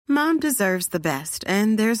Mom deserves the best,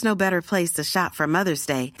 and there's no better place to shop for Mother's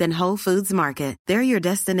Day than Whole Foods Market. They're your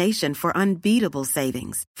destination for unbeatable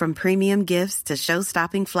savings, from premium gifts to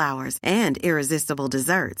show-stopping flowers and irresistible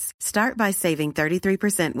desserts. Start by saving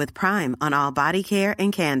 33% with Prime on all body care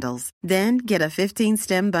and candles. Then get a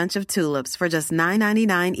 15-stem bunch of tulips for just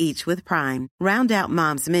 $9.99 each with Prime. Round out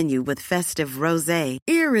Mom's menu with festive rosé,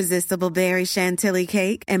 irresistible berry chantilly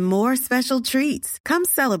cake, and more special treats. Come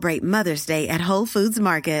celebrate Mother's Day at Whole Foods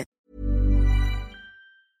Market.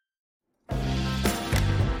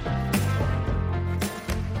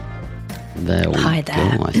 There we Hi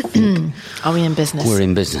there. go, I think. Are we in business? We're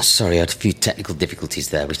in business. Sorry, I had a few technical difficulties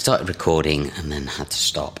there. We started recording and then had to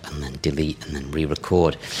stop and then delete and then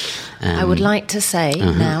re-record. I would like to say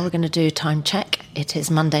now we're going to do a time check. It is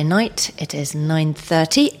Monday night. It is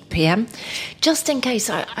 9:30 p.m. Just in case,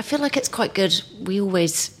 I feel like it's quite good. We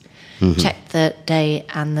always check the day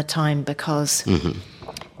and the time because in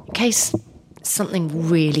case something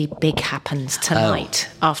really big happens tonight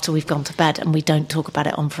after we've gone to bed and we don't talk about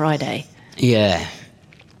it on Friday. Yeah.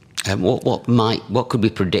 What could we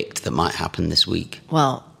predict that might happen this week?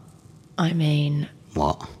 Well, I mean...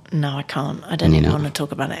 What? No, I can't. I don't even want to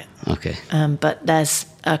talk about it. Okay. But there's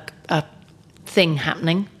a thing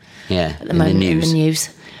happening at the moment in the news.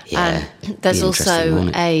 Yeah. There's also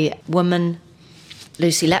a woman,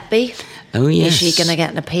 Lucy Letby. Oh, yes. Is she going to get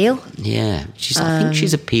an appeal? Yeah. I think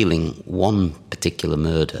she's appealing one particular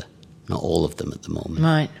murder, not all of them at the moment.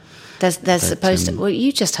 Right. There's supposed to... Well,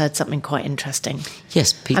 you just heard something quite interesting.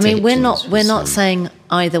 Yes, Peter I mean, Hitchens we're not saying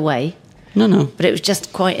either way. No. But it was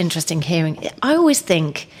just quite interesting hearing. I always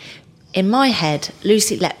think, in my head,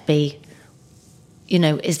 Lucy Letby,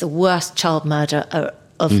 is the worst child murderer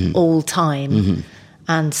of all time.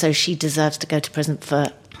 And so she deserves to go to prison for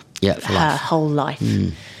her whole life.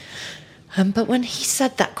 But when he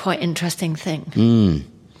said that quite interesting thing,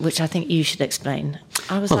 which I think you should explain,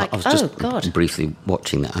 I was God. Briefly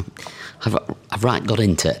watching that. I've got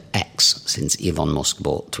into X since Elon Musk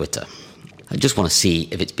bought Twitter. I just want to see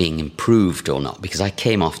if it's being improved or not, because I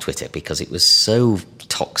came off Twitter because it was so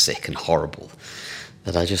toxic and horrible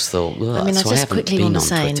that I just thought, I just quickly want to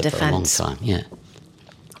say in defence, for a long time. Yeah.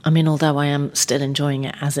 I mean, although I am still enjoying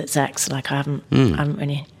it as it's X, I haven't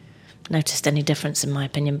really noticed any difference in my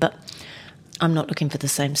opinion, but I'm not looking for the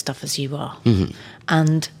same stuff as you are.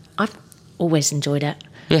 And I've always enjoyed it.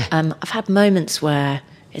 Yeah. I've had moments where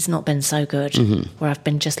it's not been so good, where I've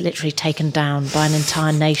been just literally taken down by an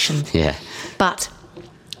entire nation. Yeah. But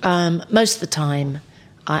most of the time,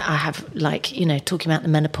 I have, talking about the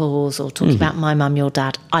menopause or talking about my mum, your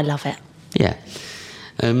dad, I love it. Yeah.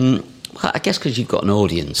 Well, I guess because you've got an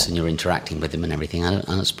audience and you're interacting with them and everything,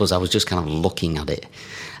 I suppose I was just kind of looking at it.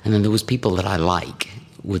 And then there was people that I like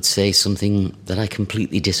would say something that I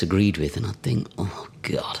completely disagreed with, and I'd think, oh,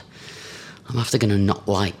 God, I'm after going to not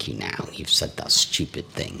like you now. You've said that stupid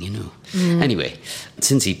thing, Anyway,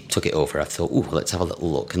 since he took it over, I thought, let's have a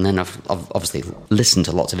little look. And then I've obviously listened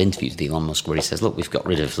to lots of interviews with Elon Musk where he says, look, we've got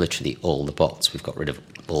rid of literally all the bots. We've got rid of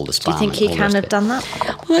all the spam. Do you think he can have done that?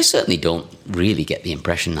 Well, I certainly don't really get the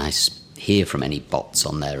impression I hear from any bots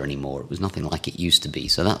on there anymore. It was nothing like it used to be.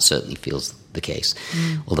 So that certainly feels the case,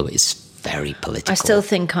 although it's very political. I still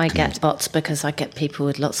think I get bots because I get people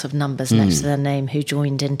with lots of numbers next to their name who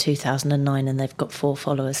joined in 2009 and they've got 4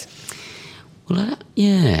 followers. Well,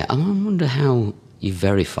 I wonder how you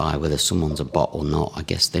verify whether someone's a bot or not. I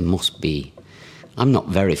guess they must be. I'm not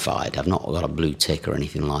verified. I've not got a blue tick or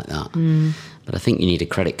anything like that. But I think you need a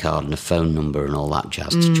credit card and a phone number and all that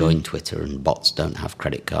jazz to join Twitter, and bots don't have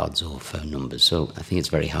credit cards or phone numbers. So I think it's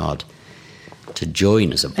very hard to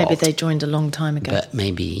join as a bot. Maybe they joined a long time ago. But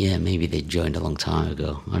maybe they joined a long time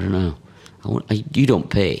ago. I don't know. You don't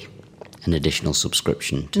pay an additional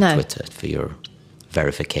subscription to Twitter for your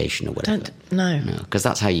verification or whatever. No, because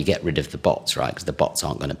that's how you get rid of the bots, right? Because the bots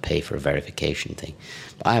aren't going to pay for a verification thing.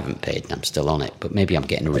 But I haven't paid and I'm still on it. But maybe I'm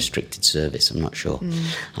getting a restricted service. I'm not sure.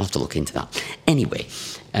 I'll have to look into that. Anyway,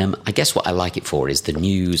 I guess what I like it for is the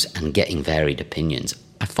news and getting varied opinions.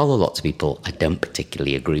 I follow lots of people I don't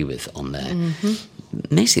particularly agree with on there,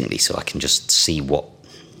 basically so I can just see what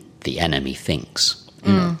the enemy thinks,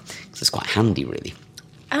 because it's quite handy, really.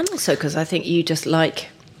 And also because I think you just like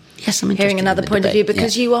I'm hearing another point of view,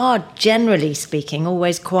 because you are, generally speaking,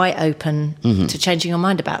 always quite open to changing your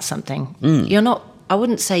mind about something. You're not, I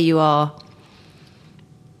wouldn't say you are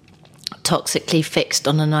toxically fixed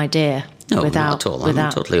on an idea. No, not at all.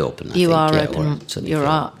 I'm totally open. You are open. You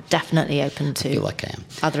are definitely open to. I feel like I am.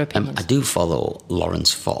 Other opinions. I do follow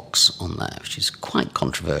Lawrence Fox on there, which is quite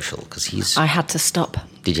controversial because he's. I had to stop.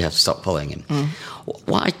 Did you have to stop following him?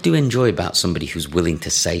 What I do enjoy about somebody who's willing to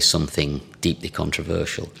say something deeply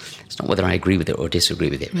controversial, it's not whether I agree with it or disagree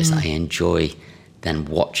with it, it's I enjoy then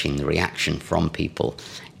watching the reaction from people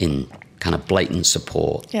in kind of blatant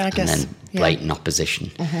support and then blatant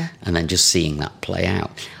opposition, and then just seeing that play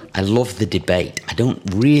out. I love the debate. I don't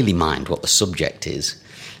really mind what the subject is,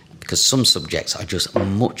 because some subjects are just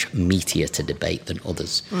much meatier to debate than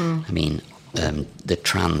others. I mean, the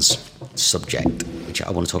trans subject, which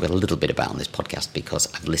I want to talk a little bit about on this podcast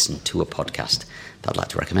because I've listened to a podcast that I'd like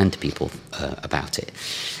to recommend to people about it.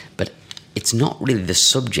 But it's not really the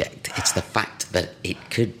subject, it's the fact that it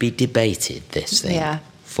could be debated, this thing,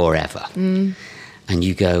 forever. And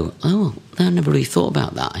you go, oh, I never really thought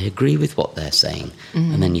about that. I agree with what they're saying.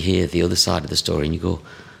 And then you hear the other side of the story and you go,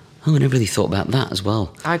 oh, I never really thought about that as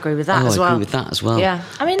well. I agree with that as well. I agree with that as well. Yeah.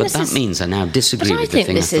 I mean, but that means I now disagree with the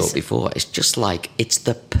thing I thought before. It's just like, it's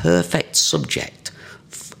the perfect subject.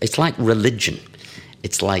 It's like religion.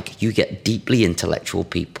 It's like you get deeply intellectual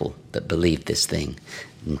people that believe this thing,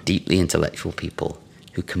 and deeply intellectual people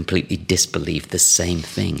who completely disbelieve the same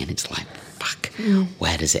thing. And it's like, fuck,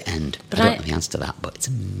 where does it end? But I don't know the answer to that, but it's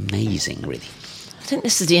amazing, really. I think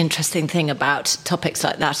this is the interesting thing about topics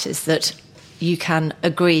like that, is that you can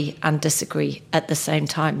agree and disagree at the same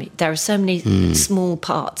time. There are so many small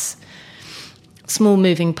parts, small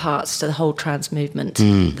moving parts to the whole trans movement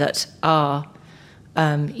that are,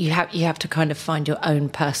 you have to kind of find your own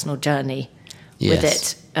personal journey with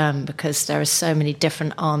it, because there are so many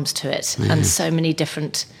different arms to it and so many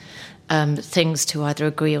different things to either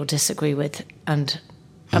agree or disagree with. And,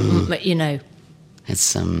 you know...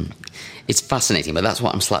 It's fascinating, but that's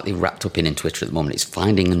what I'm slightly wrapped up in Twitter at the moment. It's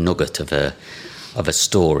finding a nugget of a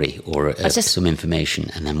story or some information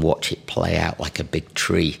and then watch it play out like a big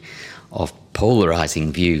tree of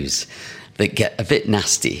polarising views that get a bit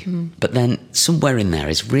nasty. But then somewhere in there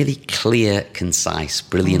is really clear, concise,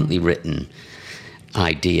 brilliantly written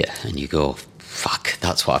idea. And you go, fuck,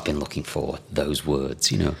 that's what I've been looking for, those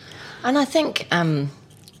words, you know. And I think...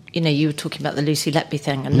 you know, you were talking about the Lucy Letby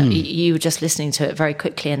thing, and you were just listening to it very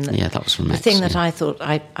quickly. And that was from the thing that I thought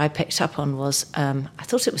I picked up on was I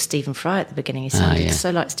thought it was Stephen Fry at the beginning. He sounded so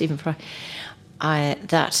like Stephen Fry.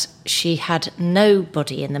 That she had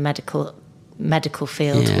nobody in the medical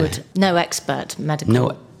field no expert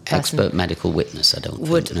medical medical witness. I don't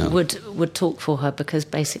think would talk for her, because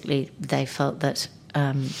basically they felt that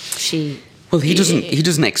she. Well, he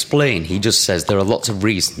doesn't explain. He just says there are lots of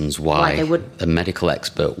reasons why a medical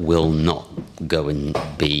expert will not go and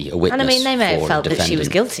be a witness. And I mean, they may have felt that she was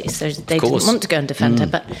guilty, so they didn't want to go and defend her.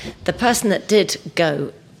 But the person that did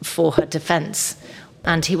go for her defence,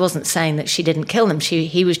 and he wasn't saying that she didn't kill them.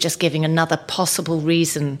 He was just giving another possible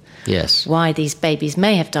reason why these babies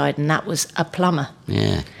may have died, and that was a plumber.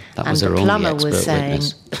 Yeah, that was her only expert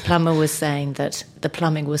witness. The plumber was saying that the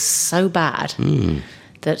plumbing was so bad.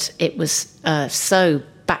 That it was so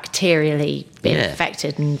bacterially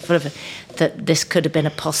infected and full of that this could have been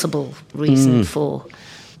a possible reason for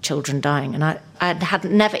children dying. And I had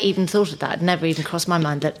never even thought of that. It never even crossed my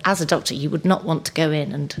mind that as a doctor you would not want to go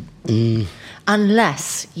in and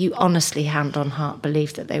unless you honestly, hand on heart,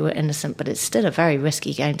 believe that they were innocent. But it's still a very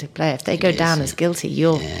risky game to play. If they go down as guilty,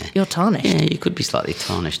 you're tarnished. Yeah, you could be slightly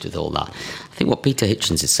tarnished with all that. I think what Peter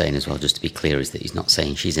Hitchens is saying as well, just to be clear, is that he's not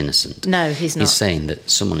saying she's innocent. No, he's not. He's saying that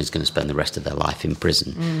someone is going to spend the rest be left in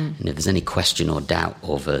prison. And if there's any question or doubt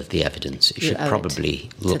over the evidence, it should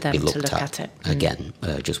probably be looked at again,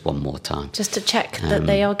 just one more time. Just to check that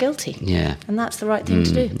they are guilty. Yeah. And that's the right thing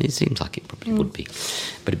to do. It seems like it probably would be.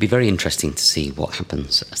 But it'd be very interesting to see what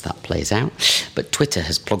happens as that plays out. But Twitter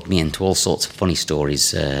has plugged me into all sorts of funny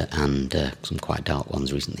stories and some quite dark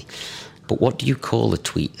ones recently. But what do you call a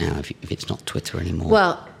tweet now if it's not Twitter anymore?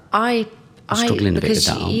 Well, I'm struggling a bit with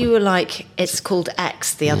that. Because you were like, it's called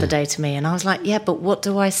X the other day to me, and I was like, yeah, but what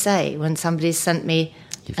do I say when somebody sent me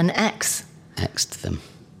an X? X'd them.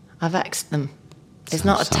 I've X'd them. It's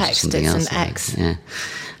not a text, it's an X. Yeah.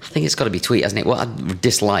 I think it's got to be tweet, hasn't it? What I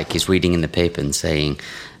dislike is reading in the paper and saying,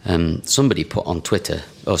 somebody put on Twitter,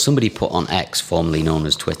 or somebody put on X, formerly known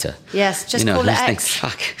as Twitter. Yes, just call it X.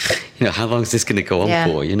 Fuck, how long is this going to go on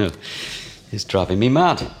for, It's driving me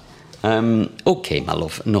mad. Okay, my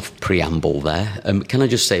love, enough preamble there. Can I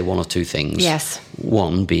just say one or two things? Yes.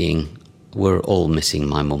 One being, we're all missing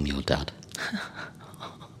my mum, your dad.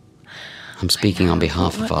 I'm speaking on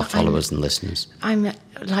behalf of our followers and listeners. I'm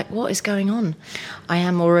like, what is going on? I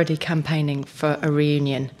am already campaigning for a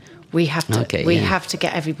reunion We have to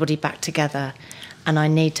get everybody back together, and I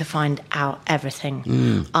need to find out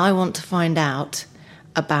everything. I want to find out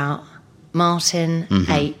about Martin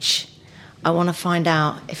H. I want to find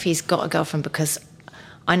out if he's got a girlfriend, because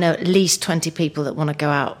I know at least 20 people that want to go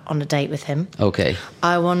out on a date with him. Okay.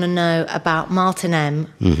 I want to know about Martin M,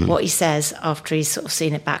 what he says after he's sort of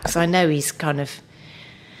seen it back, because I know he's kind of...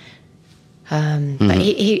 But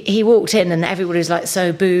he walked in and everybody was like,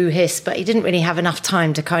 so boo, hiss, but he didn't really have enough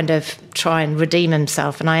time to kind of try and redeem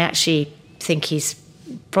himself. And I actually think he's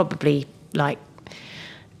probably like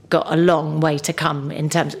got a long way to come in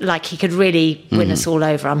terms, like he could really win us all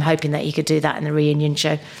over. I'm hoping that he could do that in the reunion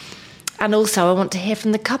show. And also I want to hear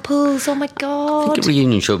from the couples. Oh my God. I think a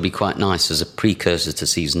reunion show would be quite nice as a precursor to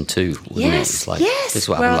season 2, wouldn't it? It's like, this is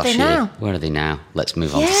what happened last year. Where are they now? Let's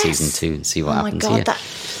move on to season 2 and see what happens here.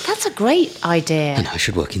 That's a great idea. And I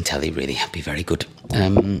should work in telly, really. That'd be very good.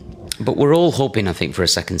 But we're all hoping, I think, for a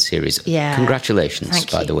second series. Yeah. Congratulations,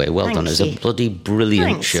 by the way. Well done. It was a bloody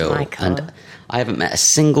brilliant show. Michael. And I haven't met a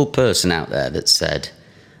single person out there that said,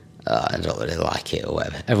 I don't really like it or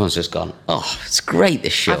whatever. Everyone's just gone, it's great,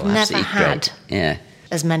 this show. I've never had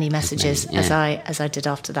as many messages as I did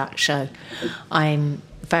after that show. I'm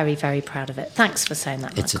very, very proud of it. Thanks for saying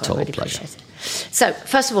that, Michael. It's a total pleasure. Appreciate it. So,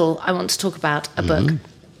 first of all, I want to talk about a book.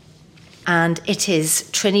 And it is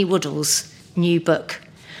Trinny Woodall's new book.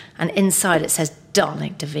 And inside it says,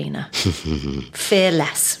 Darling Davina,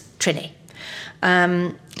 Fearless, Trinny.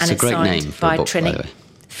 And it's a great name for a book, Trinny. By the way.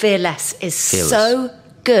 Fearless is so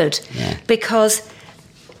good because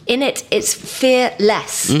in it's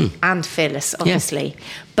fearless and fearless, obviously,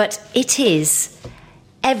 but it is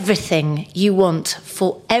everything you want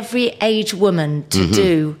for every age woman to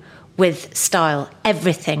do with style.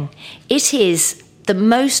 Everything. It is the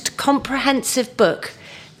most comprehensive book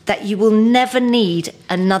that you will never need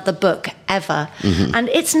another book ever. And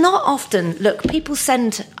it's not often, look, people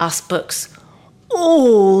send us books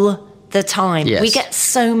all the time. Yes. We get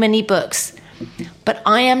so many books. But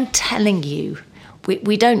I am telling you,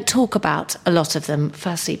 we don't talk about a lot of them,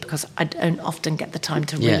 firstly, because I don't often get the time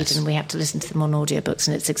to read and we have to listen to them on audiobooks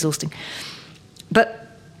and it's exhausting.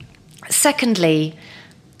 But secondly,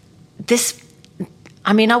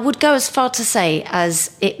 I would go as far to say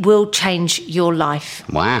as it will change your life.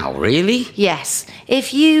 Wow, really? Yes.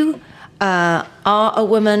 If you are a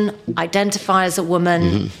woman, identify as a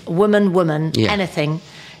woman, woman, anything,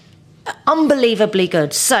 unbelievably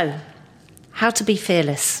good. So, how to be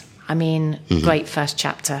fearless. Great first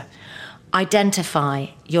chapter. Identify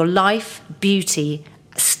your life, beauty,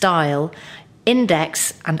 style,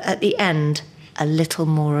 index, and at the end, a little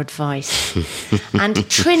more advice. And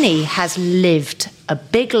Trinny has lived a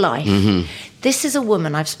big life. This is a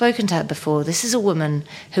woman, I've spoken to her before, this is a woman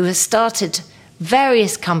who has started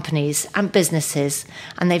various companies and businesses,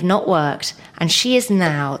 and they've not worked. And she is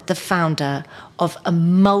now the founder of a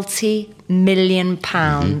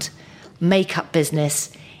multi-million-pound makeup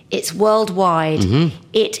business. It's worldwide.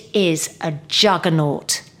 It is a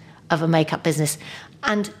juggernaut of a makeup business.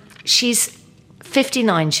 And she's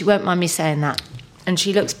 59. She won't mind me saying that. And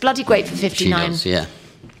she looks bloody great for 59. She does,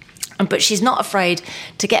 But she's not afraid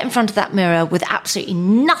to get in front of that mirror with absolutely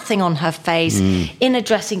nothing on her face, in a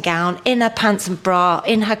dressing gown, in her pants and bra,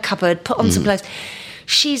 in her cupboard, put on some clothes.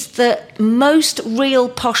 She's the most real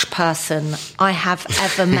posh person I have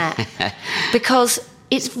ever met. Because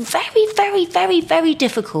it's very, very, very, very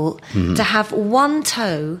difficult to have one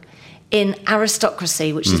toe in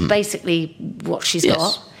aristocracy, which is basically what she's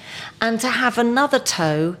got, and to have another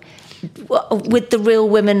toe with the real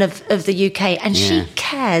women of the UK. And she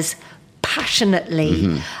cares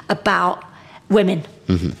passionately about women.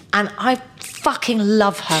 And I fucking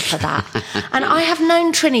love her for that. And I have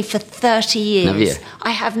known Trinny for 30 years. Have you?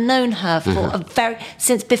 I have known her for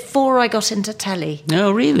since before I got into telly.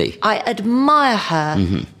 Oh, really? I admire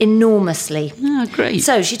her enormously. Oh, great.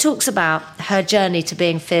 So she talks about her journey to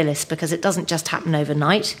being fearless, because it doesn't just happen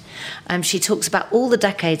overnight. She talks about all the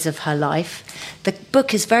decades of her life. The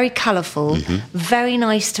book is very colourful, very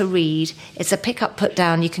nice to read. It's a pick up, put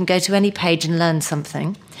down. You can go to any page and learn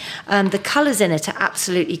something. The colours in it are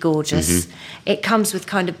absolutely gorgeous. It comes with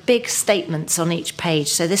kind of big statements on each page.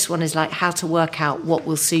 So this one is like how to work out what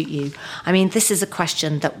will suit you. This is a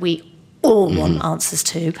question that we all want answers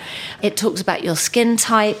to. It talks about your skin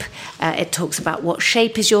type. It talks about what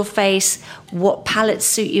shape is your face, what palettes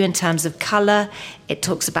suit you in terms of colour. It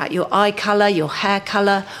talks about your eye colour, your hair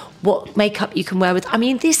colour, what makeup you can wear with.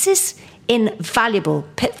 This is invaluable.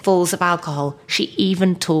 Pitfalls of alcohol. She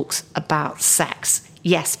even talks about sex.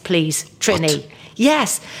 Yes, please, Trini. What?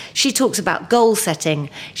 Yes, she talks about goal setting.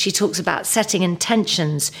 She talks about setting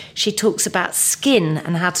intentions. She talks about skin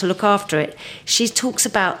and how to look after it. She talks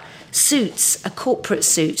about suits, a corporate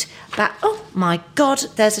suit. About, oh my God,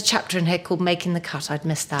 there's a chapter in here called Making the Cut. I'd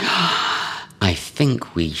missed that. I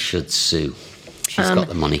think we should sue. She's got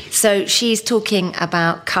the money. So she's talking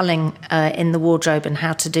about culling in the wardrobe and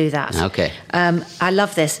how to do that. Okay. I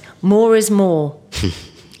love this. More is more.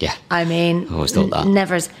 Yeah. I mean, I always thought that.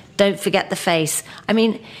 Never is. Don't forget the face. I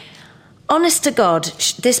mean, honest to God,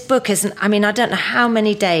 this book isn't... I mean, I don't know how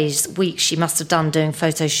many days, weeks she must have done doing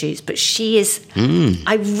photo shoots, but she is...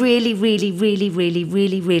 I really, really, really, really,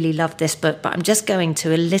 really, really love this book, but I'm just going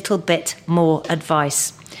to a little bit more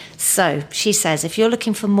advice. So, she says, if you're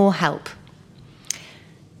looking for more help,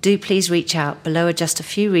 do please reach out. Below are just a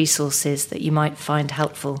few resources that you might find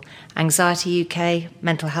helpful. Anxiety UK,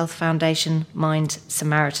 Mental Health Foundation, Mind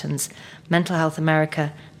Samaritans, Mental Health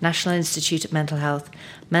America, National Institute of Mental Health,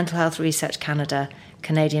 Mental Health Research Canada,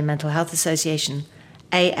 Canadian Mental Health Association,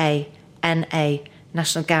 AA, NA,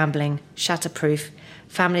 National Gambling, Shatterproof,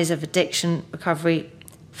 Families of Addiction Recovery,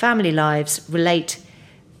 Family Lives, Relate,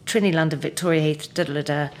 Trinity London, Victoria Heath,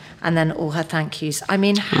 and then all her thank yous. I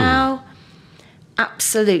mean, how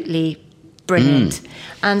absolutely brilliant.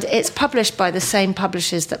 And it's published by the same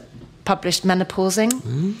publishers that published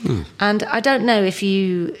Menopausing. And I don't know if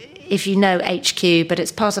you know HQ, but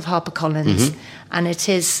it's part of HarperCollins, and it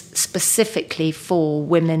is specifically for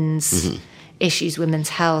women's issues, women's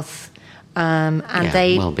health. And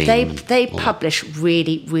they publish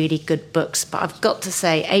really, really good books. But I've got to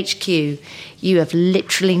say, HQ, you have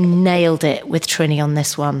literally nailed it with Trini on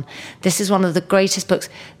this one. This is one of the greatest books.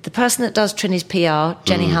 The person that does Trini's PR,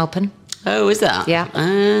 Jenny Halpin. Oh, is that? Yeah.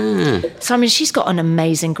 So, I mean, she's got an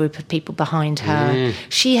amazing group of people behind her.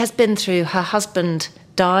 She has been through, her husband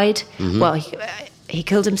died. Well, he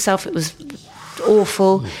killed himself. It was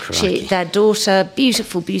awful. Their daughter,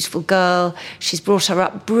 beautiful, beautiful girl. She's brought her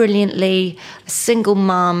up brilliantly. A single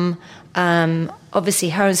mum. Obviously,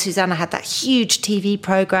 her and Susanna had that huge TV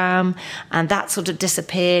programme, and that sort of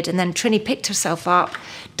disappeared. And then Trini picked herself up,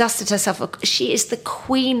 dusted herself up. She is the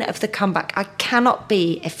queen of the comeback. I cannot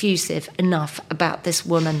be effusive enough about this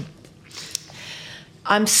woman.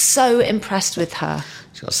 I'm so impressed with her.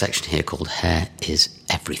 She's got a section here called Hair is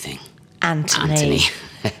Everything. Anthony.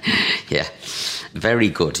 Yeah, very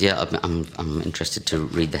good. Yeah, I'm interested to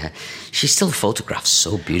read the hair. She still photographs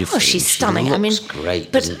so beautifully. Oh, she's stunning. I mean,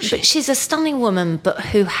 great, but isn't she? But she's a stunning woman, but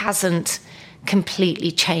who hasn't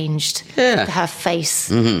completely changed her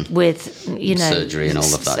face with, you know, surgery and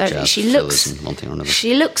all of that jazz. She looks, and one thing or another.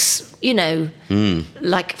 She looks, you know,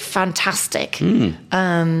 like fantastic.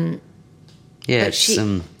 Yeah,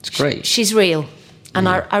 it's great. She's real, and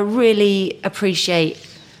I really appreciate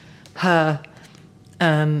her.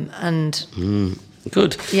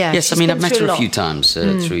 Good. Yeah, yes, I mean, I've met her a few times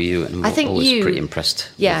through you, and I'm always pretty impressed.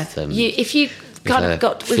 Yeah, with, if you kind of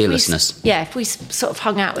got fearlessness. If we sort of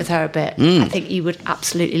hung out with her a bit, I think you would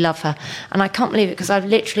absolutely love her. And I can't believe it, because I've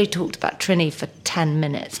literally talked about Trini for 10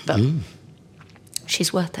 minutes, but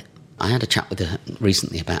she's worth it. I had a chat with her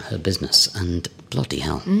recently about her business, and bloody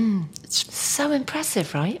hell, it's so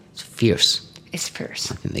impressive, right? It's fierce. It's fierce.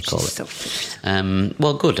 I think they call it. So fierce.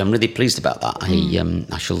 Well, good. I'm really pleased about that.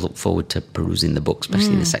 I shall look forward to perusing the book,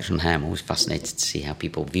 especially in the section on hair. I'm always fascinated to see how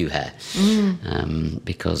people view hair,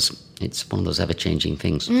 because it's one of those ever-changing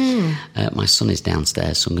things. My son is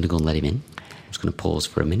downstairs, so I'm going to go and let him in. I'm just going to pause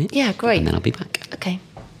for a minute. Yeah, great. And then I'll be back. Okay.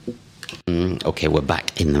 Okay, we're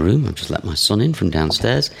back in the room. I've just let my son in from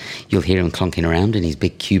downstairs. You'll hear him clonking around in his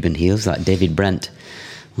big Cuban heels like David Brent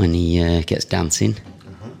when he gets dancing.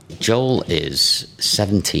 Joel is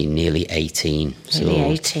 17, nearly 18. Nearly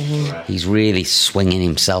 18. He's really swinging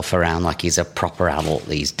himself around like he's a proper adult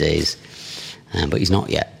these days. But he's not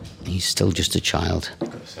yet. He's still just a child.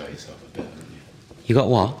 You've got to sell yourself a bit, haven't you? You got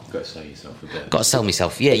what? You've got to sell yourself a bit. Got to sell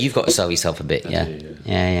myself. Yeah, you've got to sell yourself a bit, yeah.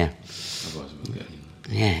 Yeah. Otherwise we won't get anywhere.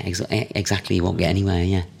 Yeah, exactly. You won't get anywhere,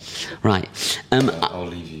 yeah. Right. I'll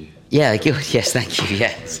leave you. Yeah, good. Yes, thank you,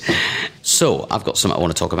 yes. So, I've got something I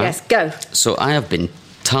want to talk about. Yes, go. So, I have been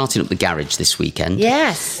tarting up the garage this weekend.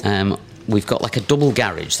 Yes. We've got like a double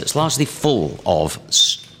garage that's largely full of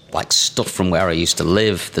like stuff from where I used to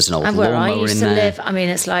live. There's an old and where lawnmower I used in to there. live, I mean,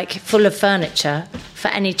 it's like full of furniture for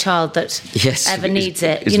any child that ever needs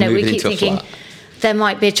it. Is You know, we moving keep into a thinking flat. there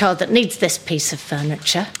might be a child that needs this piece of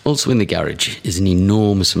furniture. Also in the garage is an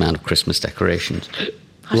enormous amount of Christmas decorations.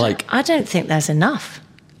 I don't think there's enough.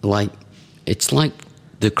 It's like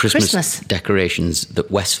the Christmas decorations that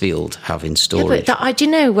Westfield have in storage. Yeah, but do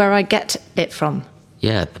you know where I get it from?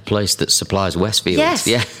 Yeah, the place that supplies Westfields. Yes.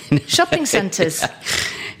 Yeah. Shopping centres. Yeah.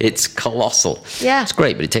 It's colossal. Yeah. It's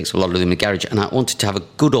great, but it takes a lot of room in the garage. And I wanted to have a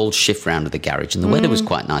good old shift round of the garage. And the weather was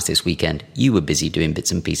quite nice this weekend. You were busy doing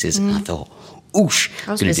bits and pieces. And I thought, oosh,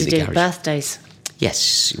 I was busy doing birthdays.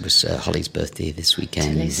 Yes, it was Holly's birthday this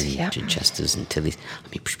weekend. Tilly's, and yeah. Chester's and Tilly's.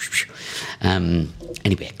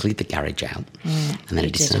 Anyway, I cleared the garage out. And then I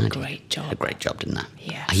decided. Did a great job. A great job, didn't I?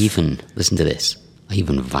 Yes. I even, listen to this, I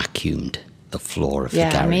even vacuumed the floor of the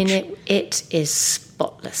garage. Yeah, I mean, it is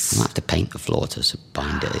spotless. I'll have to paint the floor to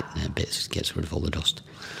bind it a bit so it gets rid of all the dust.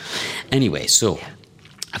 Anyway, so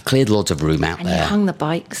I've cleared loads of room out And there. you hung the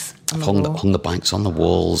bikes on I've hung the bikes on the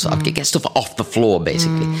walls. I get stuff off the floor,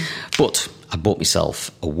 basically. But I bought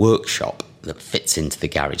myself a workshop that fits into the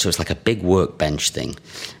garage. So it's like a big workbench thing.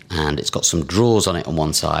 And it's got some drawers on it on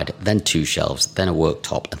one side, then 2 shelves, then a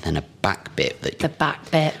worktop, and then a back bit. The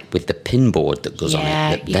back bit. With the pin board that goes on it.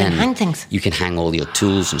 That you can hang things. You can hang all your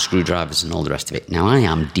tools and screwdrivers and all the rest of it. Now, I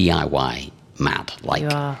am DIY mad. Like, You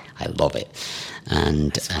are. I love it.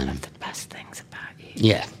 And It's one of the best things about you.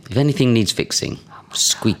 yeah, if anything needs fixing,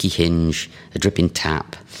 squeaky hinge, a dripping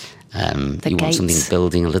tap, you want something gates.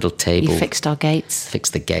 building, a little table. You fixed our gates.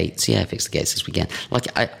 Fix the gates. Yeah, fix the gates this weekend. Like,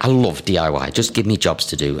 I love DIY. Just give me jobs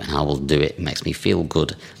to do and I will do it. It makes me feel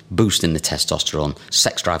good. Boosting the testosterone.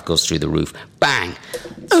 Sex drive goes through the roof. Bang!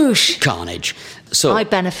 Oosh! Carnage. So I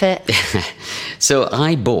benefit. So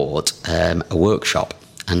I bought a workshop,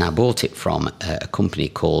 and I bought it from a company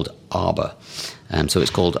called Arbour. So it's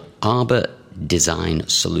called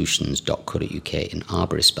arbordesignSolutions.co.uk, and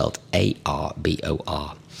Arbour is spelled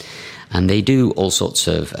Arbor. And they do all sorts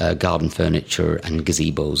of garden furniture and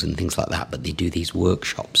gazebos and things like that, but they do these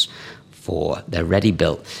workshops they're ready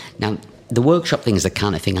built. Now, the workshop thing is the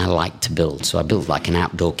kind of thing I like to build. So I built like an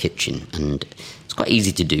outdoor kitchen, and it's quite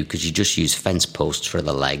easy to do because you just use fence posts for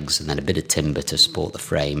the legs and then a bit of timber to support the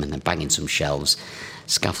frame and then bang in some shelves,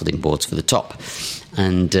 scaffolding boards for the top.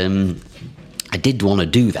 And I did want to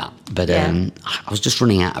do that, but I was just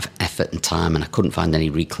running out of effort and time, and I couldn't find any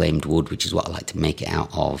reclaimed wood, which is what I like to make it out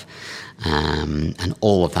of, and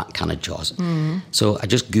all of that kind of jazz. So I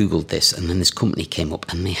just Googled this, and then this company came up,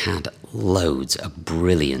 and they had loads of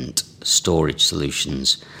brilliant storage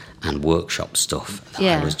solutions and workshop stuff that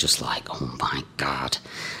I was just like, oh my God.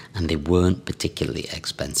 And they weren't particularly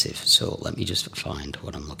expensive. So let me just find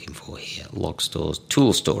what I'm looking for here. Log stores,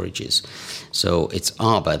 tool storages. So it's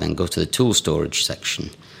Arbour, then go to the tool storage section,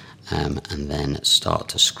 and then start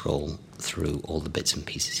to scroll through all the bits and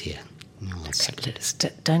pieces here.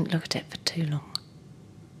 Don't look at it for too long.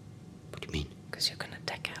 What do you mean? Because you're going to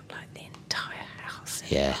deck out like the entire house.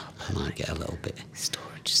 Yeah, I might get a little bit,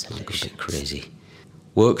 Storage might go a solutions. bit crazy.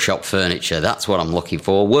 Workshop furniture, that's what I'm looking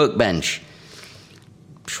for. Workbench.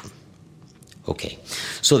 Okay,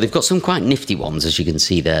 so they've got some quite nifty ones, as you can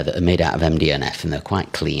see there, that are made out of MDNF, and they're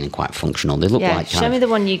quite clean and quite functional. They look like show me the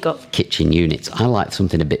one you got. Kitchen units. I like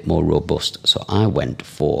something a bit more robust, so I went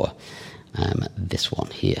for this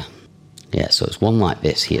one here. Yeah, so it's one like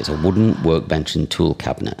this here. It's a wooden workbench and tool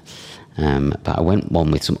cabinet. But I went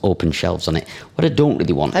one with some open shelves on it. What I don't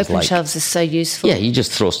really want is Open shelves is so useful. Yeah, you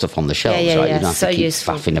just throw stuff on the shelves, right? Yeah, You don't have so to keep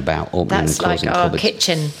useful. faffing about opening That's and closing like our cupboards.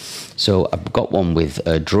 kitchen. So I've got one with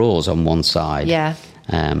drawers on one side. Yeah.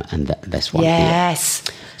 And this one Yes.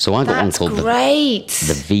 here. So I got That's one called great.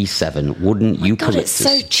 the V7 wooden God, eucalyptus.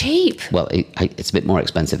 it's so cheap. Well, it's a bit more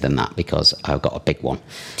expensive than that because I've got a big one.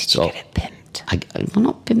 Did you get it pimped? Well,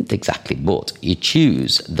 not pimped exactly, but you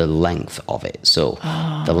choose the length of it. So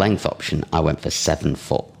the length option, I went for 7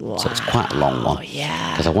 foot. So it's quite a long one.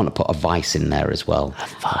 Yeah. Because I want to put a vice in there as well. A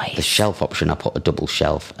vice. The shelf option, I put a double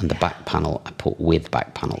shelf, and the back panel, I put with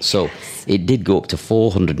back panel. So it did go up to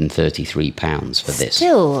 £433 for this.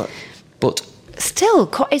 But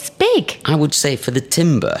it's big. I would say for the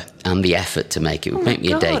timber and the effort to make it, would make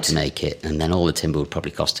me a day God. to make it, and then all the timber would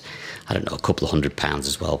probably cost, I don't know, a couple of £100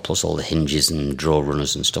 as well, plus all the hinges and drawer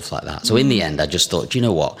runners and stuff like that. So in the end, I just thought, do you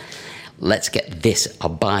know what? Let's get this, I'll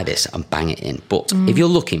buy this and bang it in. But if you're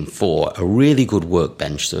looking for a really good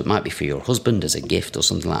workbench, so it might be for your husband as a gift or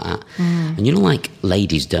something like that, and you know, like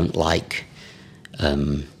ladies don't like,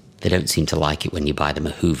 they don't seem to like it when you buy them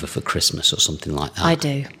a Hoover for Christmas or something like that. I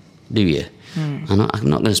do. Do you? And I'm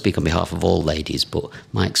not going to speak on behalf of all ladies, but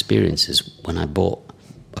my experience is when I bought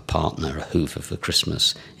a partner a Hoover for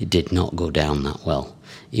Christmas, it did not go down that well,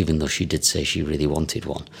 even though she did say she really wanted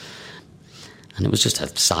one. And it was just a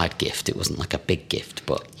side gift. It wasn't like a big gift,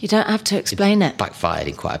 but You don't have to explain it. backfired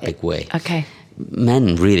in quite a big way. Okay.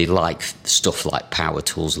 Men really like stuff like power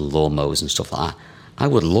tools and lawnmowers and stuff like that. I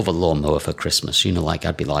would love a lawnmower for Christmas. You know, like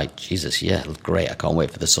I'd be like, Jesus, yeah, great. I can't wait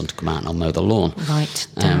for the sun to come out and I'll mow the lawn. Write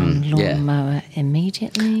down lawnmower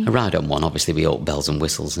immediately. I ride on one, obviously, with all bells and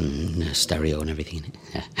whistles and stereo and everything in it.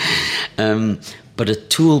 Yeah. But a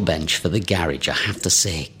tool bench for the garage, I have to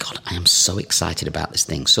say, God, I am so excited about this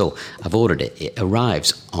thing. So I've ordered it. It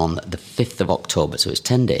arrives on the 5th of October, so it's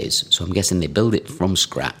 10 days. So I'm guessing they build it from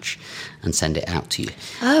scratch and send it out to you.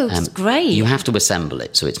 Oh, it's great. You have to assemble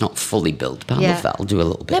it, so it's not fully built. But I love that. I'll do a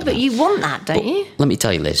little bit of but that. you want that, don't you? Let me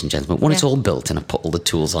tell you, ladies and gentlemen, when it's all built and I put all the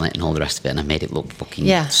tools on it and all the rest of it and I made it look fucking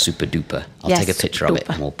super duper, I'll take a picture of it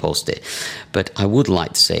and we'll post it. But I would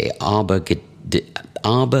like to say Arbour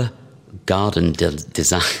Garden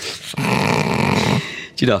Design. Do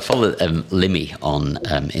you know, I follow Limmy on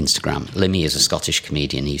Instagram. Limmy is a Scottish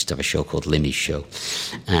comedian. He used to have a show called Limmy's Show.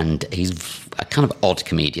 And he's a kind of odd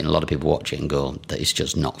comedian. A lot of people watch it and go, that it's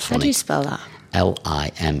just not funny. How do you spell that?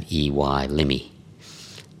 Limey, Limmy.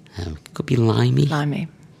 Could be Limey. Limey.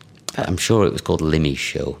 But I'm sure it was called Limmy's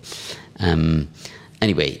Show.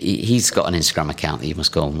 Anyway, he's got an Instagram account that you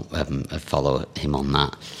must go and follow him on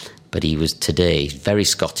that. But he was today, very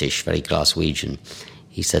Scottish, very Glaswegian.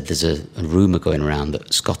 He said there's a rumour going around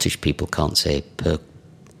that Scottish people can't say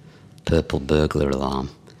purple burglar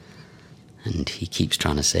alarm. And he keeps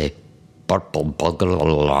trying to say purple burglar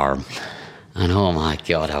alarm. And oh my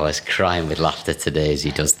God, I was crying with laughter today as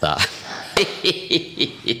he does that.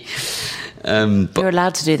 You're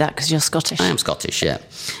allowed to do that because you're Scottish. I am Scottish, yeah.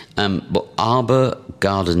 But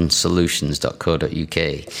arbourgardensolutions.co.uk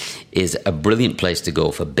is a brilliant place to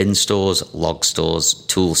go for bin stores, log stores,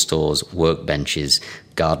 tool stores, workbenches,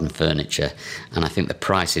 garden furniture. And I think the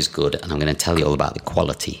price is good, and I'm going to tell you all about the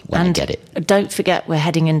quality when I get it. Don't forget, we're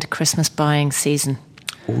heading into Christmas buying season.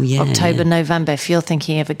 Oh, yeah. October, November, if you're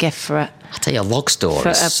thinking of a gift for I'll tell you, a log store for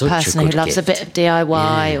is a such person a who good loves gift. a bit of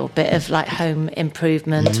DIY or a bit of like home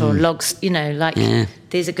improvement or logs, you know, like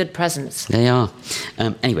these are good presents. They are.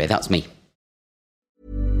 Anyway, that's me.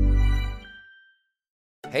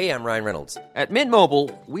 Hey, I'm Ryan Reynolds. At Mint Mobile,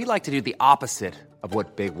 we like to do the opposite of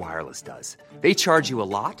what Big Wireless does. They charge you a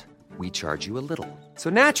lot, we charge you a little. So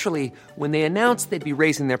naturally, when they announced they'd be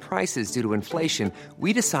raising their prices due to inflation,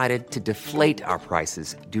 we decided to deflate our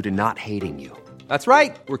prices due to not hating you. That's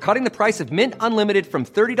right. We're cutting the price of Mint Unlimited from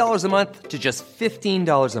 $30 a month to just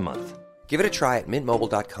 $15 a month. Give it a try at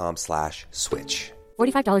mintmobile.com/switch.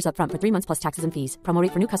 $45 up front for 3 months plus taxes and fees. Promo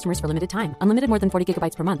rate for new customers for limited time. Unlimited more than 40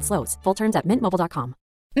 gigabytes per month. Slows full terms at mintmobile.com.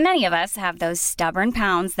 Many of us have those stubborn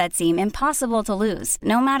pounds that seem impossible to lose,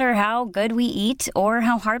 no matter how good we eat or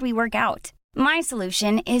how hard we work out. My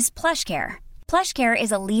solution is PlushCare. PlushCare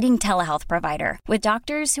is a leading telehealth provider with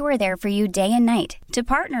doctors who are there for you day and night to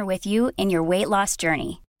partner with you in your weight loss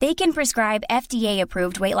journey. They can prescribe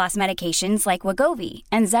FDA-approved weight loss medications like Wegovy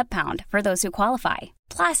and Zepbound for those who qualify.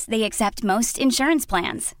 Plus, they accept most insurance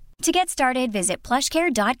plans. To get started, visit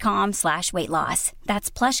plushcare.com/weightloss.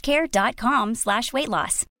 That's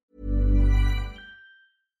plushcare.com/weightloss.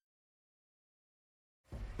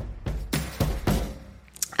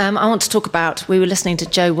 I want to talk about, we were listening to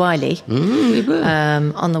Joe Wiley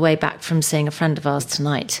on the way back from seeing a friend of ours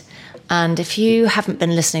tonight. And if you haven't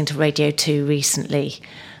been listening to Radio 2 recently,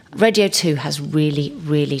 Radio 2 has really,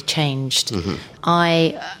 really changed.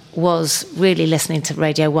 I was really listening to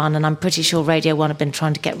Radio 1, and I'm pretty sure Radio 1 have been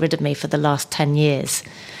trying to get rid of me for the last 10 years.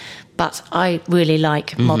 But I really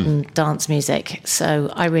like modern dance music,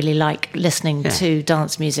 so I really like listening to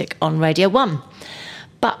dance music on Radio 1.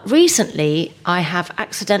 But recently, I have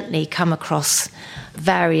accidentally come across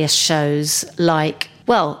various shows like,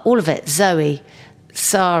 well, all of it, Zoe,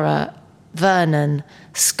 Sarah, Vernon,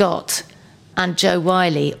 Scott, and Joe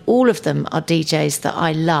Wiley. All of them are DJs that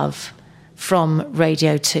I love from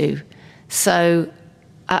Radio 2. So,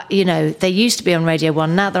 you know, they used to be on Radio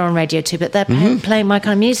 1, now they're on Radio 2, but they're playing my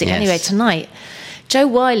kind of music. Yes. Anyway, tonight, Joe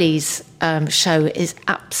Wiley's show is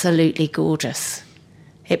absolutely gorgeous.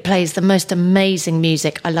 It plays the most amazing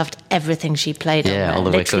music. I loved everything she played on there. All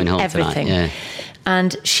the way coming home everything. tonight. Yeah.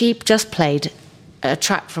 And she just played a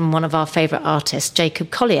track from one of our favourite artists, Jacob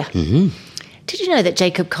Collier. Did you know that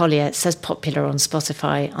Jacob Collier, it says popular on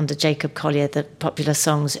Spotify under Jacob Collier, the popular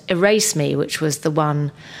songs, Erase Me, which was the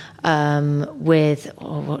one with,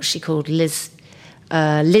 what's she called, Lizzie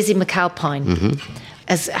McAlpine,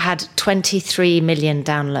 has had 23 million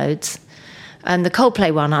downloads. And the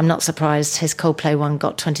Coldplay one, I'm not surprised, his Coldplay one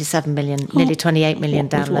got 27 million, nearly 28 million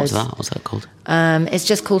downloads. What's that called? It's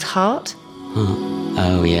just called Heart.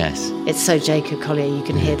 Oh, yes. It's so Jacob Collier, you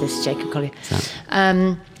can hear this Jacob Collier.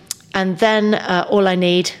 And then All I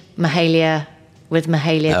Need, Mahalia, with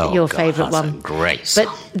Mahalia, your favourite that's one. A great song.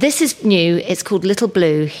 But this is new. It's called Little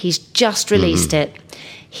Blue. He's just released it.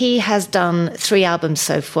 He has done 3 albums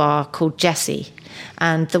so far called Jessie.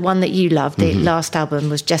 And the one that you loved, the last album,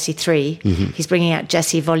 was Jessie 3. He's bringing out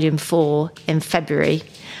Jessie Volume 4 in February.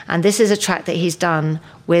 And this is a track that he's done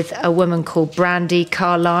with a woman called Brandi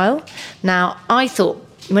Carlile. Now, I thought,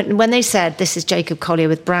 when they said this is Jacob Collier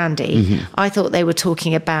with Brandi, I thought they were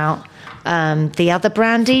talking about the other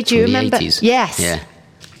Brandi. Do you remember? The 80s. Yes. Yeah.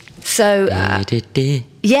 So,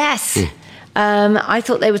 yes. Yeah. I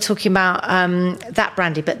thought they were talking about that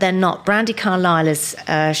Brandi, but they're not. Brandi Carlile is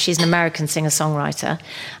she's an American singer-songwriter,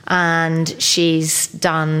 and she's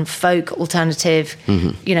done folk, alternative,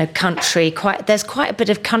 country. There's quite a bit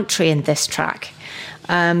of country in this track.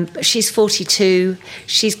 She's 42.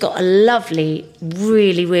 She's got a lovely,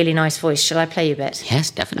 really, really nice voice. Shall I play you a bit?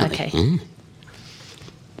 Yes, definitely. Okay. Yeah.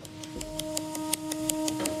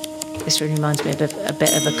 This really reminds me of a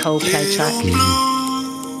bit of a Coldplay track.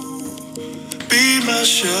 Be my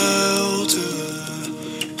shelter,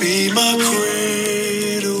 be my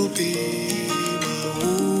cradle, be my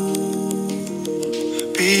womb,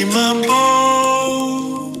 be my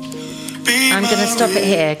bow, be I'm going to my stop it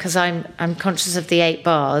here because I'm conscious of the 8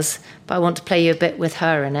 bars, but I want to play you a bit with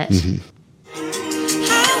her in it.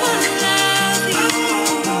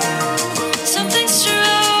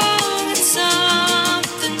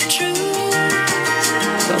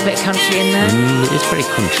 Got a bit of country in there. It's very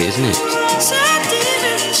country, isn't it?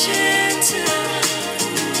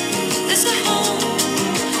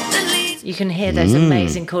 You can hear those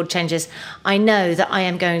amazing chord changes. I know that I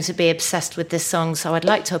am going to be obsessed with this song, so I'd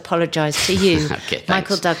like to apologise to you, Okay,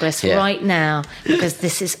 Michael Douglas, right now, because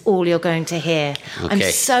this is all you're going to hear. Okay. I'm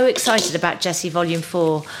so excited about Jessie Volume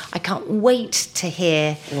 4. I can't wait to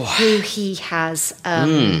hear who he has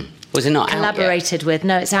Was it not collaborated with.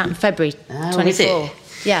 No, it's out in February 24. is it?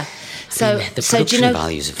 Yeah. So, the so do you production know?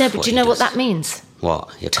 values of No, but what do you he know what does. that means? What?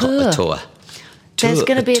 Tour. A tour. There's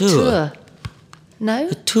going to be a tour. No,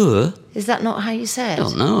 A tour? is that not how you say it? I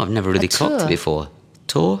don't know. I've never really clocked tour. it before.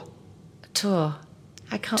 Tour? A tour.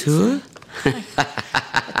 I can't. Tour? Say.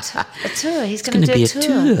 A tour. He's going Gonna to do be a a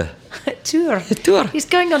tour. tour. A tour. A tour. He's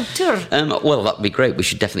going on tour. Well, that'd be great. We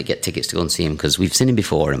should definitely get tickets to go and see him because we've seen him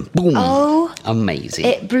before and boom. Oh. Amazing.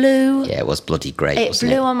 It blew. Yeah, it was bloody great, It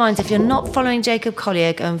wasn't blew it? our minds. If you're not following Jacob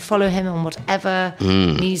Collier, go and follow him on whatever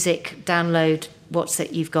music download, what's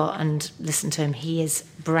it you've got, and listen to him. He is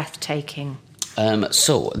breathtaking.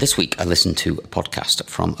 So this week I listened to a podcast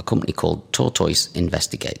from a company called Tortoise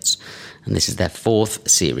Investigates, and this is their 4th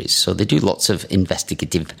series. So they do lots of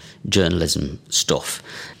investigative journalism stuff.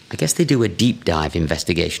 I guess they do a deep dive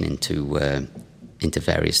investigation into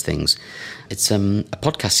various things. It's a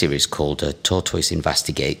podcast series called Tortoise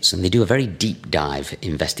Investigates, and they do a very deep dive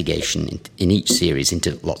investigation in each series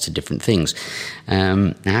into lots of different things.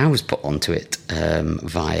 Now I was put onto it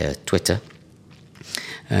via Twitter.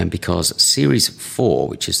 Because Series 4,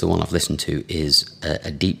 which is the one I've listened to, is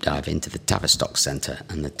a deep dive into the Tavistock Centre.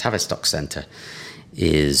 And the Tavistock Centre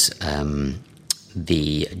is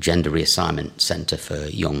the gender reassignment centre for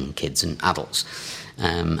young kids and adults.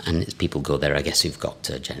 And people go there, I guess, who've got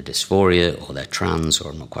gender dysphoria or they're trans,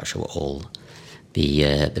 or I'm not quite sure what all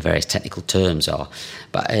the various technical terms are.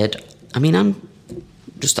 But I'm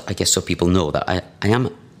just, I guess, so people know that I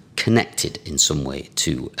am connected in some way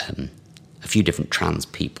to a few different trans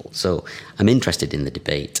people. So I'm interested in the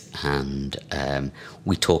debate, and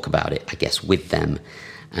we talk about it, I guess, with them,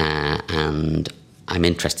 and I'm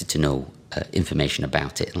interested to know information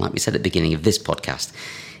about it. And like we said at the beginning of this podcast,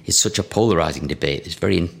 it's such a polarising debate. It's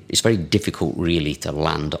very difficult, really, to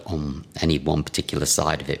land on any one particular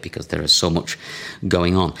side of it because there is so much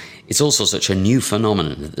going on. It's also such a new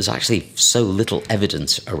phenomenon that there's actually so little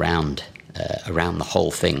evidence around the whole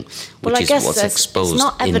thing, which is what's exposed it's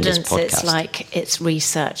not in evidence, this podcast. it's like it's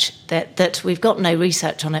research. That we've got no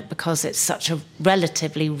research on it because it's such a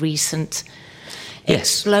relatively recent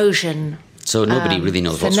explosion. So nobody really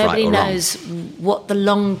knows what's right or wrong. So nobody knows what the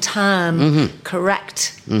long-term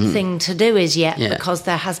correct thing to do is yet, because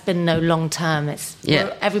there has been no long-term.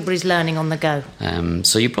 Everybody's learning on the go.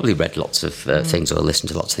 So you probably read lots of things or listened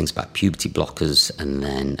to lots of things about puberty blockers, and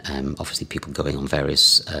then obviously people going on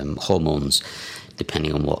various hormones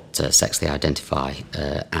depending on what sex they identify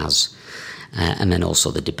as. And then also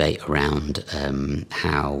the debate around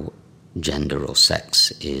how gender or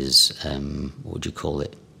sex is, what would you call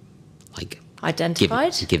it? Like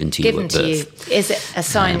identified? Given to you at birth. Is it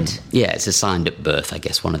assigned? Yeah, it's assigned at birth, I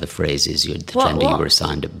guess. One of the phrases, the gender you were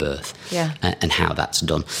assigned at birth. Yeah. And how that's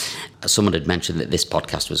done. Someone had mentioned that this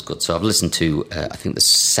podcast was good, so I've listened to, I think there's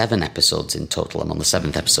 7 episodes in total. I'm on the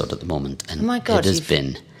 7th episode at the moment. And oh my God, it has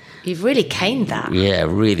been... You've really caned that. Yeah,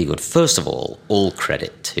 really good. First of all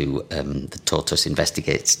credit to the Tortoise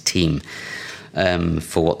Investigates team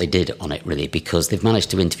for what they did on it, really, because they've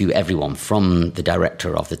managed to interview everyone from the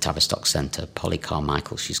director of the Tavistock Centre, Polly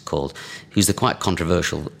Carmichael, she's called, who's the quite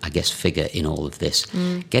controversial, I guess, figure in all of this.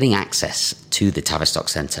 Getting access to the Tavistock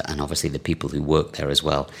Centre, and obviously the people who work there as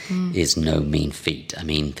well, is no mean feat. I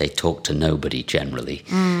mean, they talk to nobody generally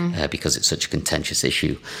because it's such a contentious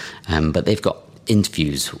issue. But they've got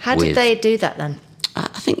interviews. How did they do that then?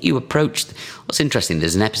 I think you approached... What's interesting,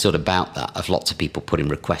 there's an episode about that, of lots of people putting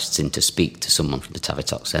requests in to speak to someone from the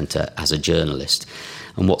Tavistock Centre as a journalist.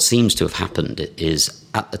 And what seems to have happened is,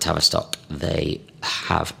 at the Tavistock, they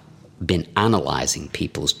have been analysing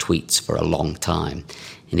people's tweets for a long time.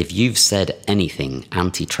 And if you've said anything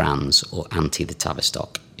anti-trans or anti-the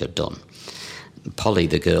Tavistock, you're done. Polly,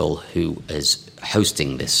 the girl who is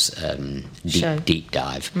hosting this deep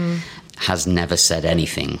dive, has never said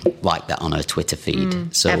anything like that on her Twitter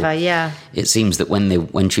feed. So ever, yeah. It seems that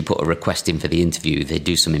when she put a request in for the interview, they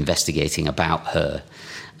do some investigating about her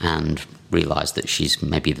and realise that she's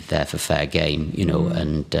maybe there for fair game,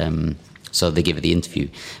 and so they give her the interview.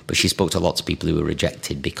 But she spoke to lots of people who were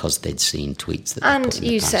rejected because they'd seen tweets that and put in the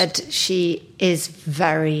you past. said she is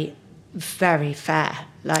very, very fair.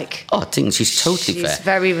 I think she's totally fair. She's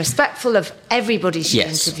very respectful of everybody she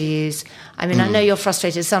interviews. I mean, I know you're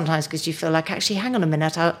frustrated sometimes because you feel like, actually, hang on a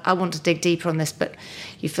minute, I want to dig deeper on this, but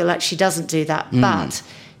you feel like she doesn't do that. But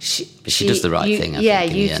she does the right thing, I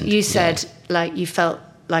think, in the end. You said, you felt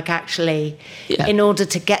like, actually, in order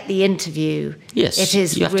to get the interview, it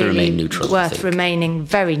is you have to remain neutral, worth remaining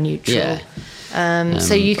very neutral. Yeah.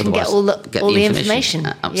 So you can get all the information.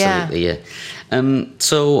 Absolutely, yeah.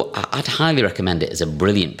 So I'd highly recommend it as a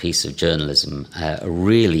brilliant piece of journalism, a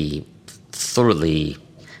really thoroughly...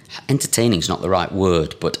 Entertaining is not the right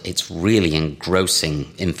word, but it's really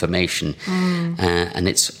engrossing information. And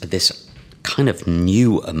it's this kind of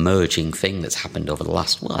new emerging thing that's happened over the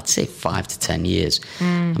last, I'd say 5 to 10 years.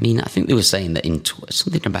 I mean, I think they were saying that in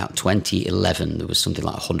something about 2011, there was something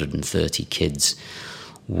like 130 kids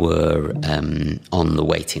were on the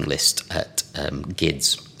waiting list at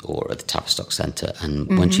GIDS or at the Tavistock Centre.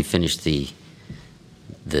 And when she finished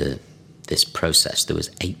this process, there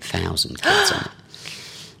was 8,000 kids on it.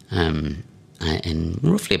 In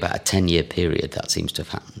roughly about a 10-year period, that seems to have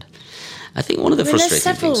happened. I think one of the frustrating things...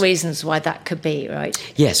 There's several reasons why that could be, right?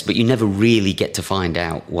 Yes, but you never really get to find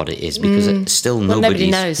out what it is because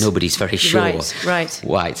nobody knows. Nobody's very sure right.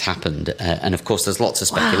 why it's happened. And of course, there's lots of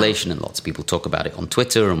speculation and lots of people talk about it on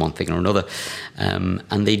Twitter and one thing or another.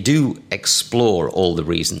 And they do explore all the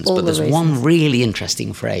reasons. But there's one really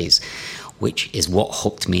interesting phrase, which is what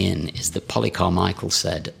hooked me in, is that Polly Carmichael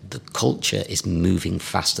said, the culture is moving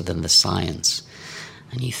faster than the science.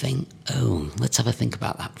 And you think, let's have a think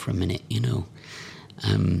about that for a minute,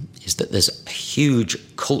 is that there's a huge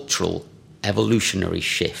cultural evolutionary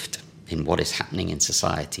shift in what is happening in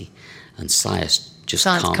society, and science just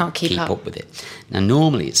can't keep up with it. Now,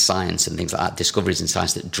 normally it's science and things like that, discoveries in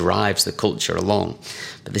science, that drives the culture along.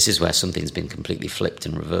 But this is where something's been completely flipped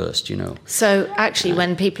and reversed, So actually,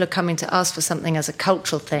 when people are coming to ask for something as a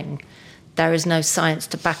cultural thing, there is no science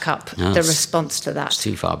to back up the response to that. It's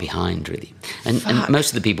too far behind, really. And most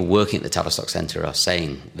of the people working at the Tavistock Centre are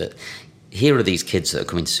saying that here are these kids that are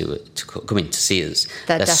coming to see us.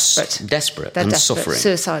 They're desperate. Desperate They're and desperate. suffering.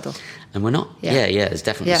 Suicidal. And we're not. Yeah, it's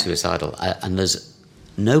definitely suicidal. And there's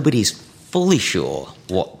nobody's fully sure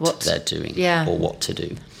what they're doing or what to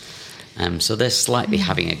do. So they're slightly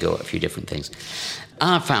having a go at a few different things.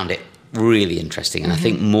 I found it really interesting, and I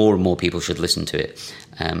think more and more people should listen to it.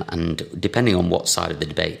 And depending on what side of the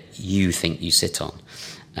debate you think you sit on,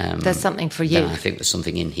 there's something for you. I think there's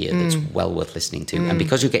something in here that's well worth listening to. And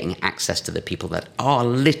because you're getting access to the people that are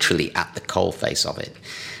literally at the coalface of it,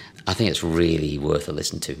 I think it's really worth a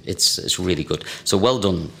listen to. It's really good. So well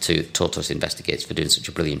done to Tortoise Investigates for doing such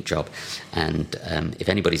a brilliant job. And if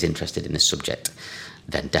anybody's interested in this subject,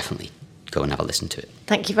 then definitely go and have a listen to it.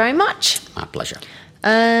 Thank you very much. My pleasure.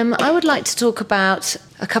 I would like to talk about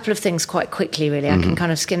a couple of things quite quickly, really. I can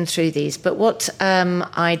kind of skim through these. But what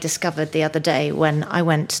I discovered the other day when I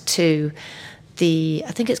went to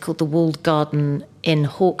I think it's called the Walled Garden in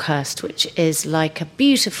Hawkhurst, which is like a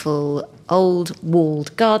beautiful old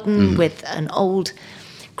walled garden with an old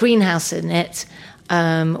greenhouse in it.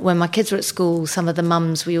 when my kids were at school, some of the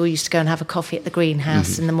mums, we all used to go and have a coffee at the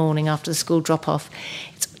greenhouse in the morning after the school drop-off.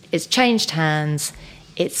 It's changed hands.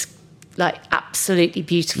 It's like absolutely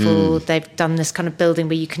beautiful. They've done this kind of building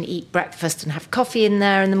where you can eat breakfast and have coffee in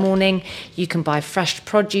there in the morning. You can buy fresh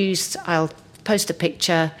produce. I'll post a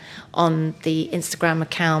picture on the Instagram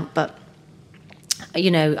account, but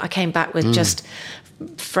I came back with just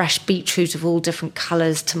fresh beetroot of all different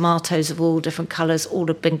colours, tomatoes of all different colours, all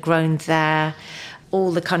have been grown there.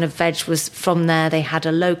 All the kind of veg was from there. They had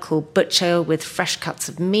a local butcher with fresh cuts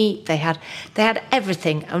of meat. They had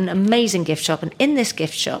everything, an amazing gift shop. And in this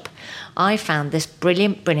gift shop, I found this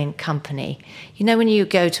brilliant company. You know when you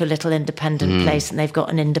go to a little independent place and they've got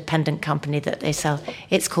an independent company that they sell?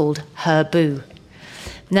 It's called Herboo.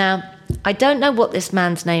 Now, I don't know what this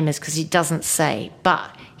man's name is because he doesn't say,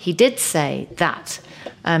 but he did say that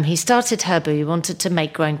he started Herboo. He wanted to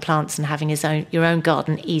make growing plants and having your own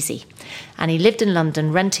garden easy. And he lived in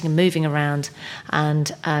London, renting and moving around. And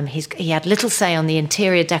he had little say on the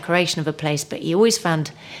interior decoration of a place, but he always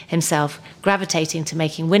found himself gravitating to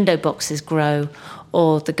making window boxes grow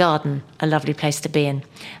or the garden a lovely place to be in.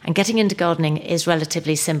 And getting into gardening is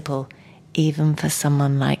relatively simple, even for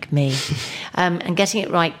someone like me. And getting it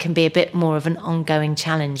right can be a bit more of an ongoing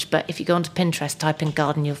challenge. But if you go onto Pinterest, type in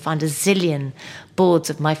garden, you'll find a zillion boards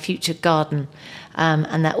of my future garden.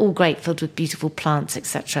 And they're all great, filled with beautiful plants,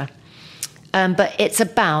 etc. But it's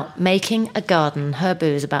about making a garden. Herboo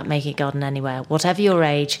is about making a garden anywhere, whatever your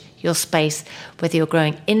age, your space, whether you're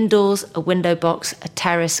growing indoors, a window box, a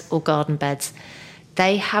terrace or garden beds.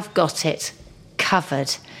 They have got it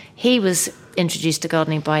covered. He was introduced to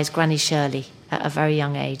gardening by his granny Shirley at a very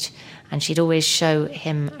young age, and she'd always show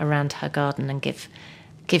him around her garden and give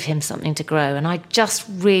him something to grow. And I just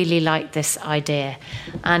really like this idea.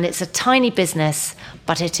 And it's a tiny business,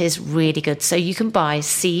 but it is really good. So you can buy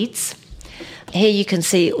seeds. Here you can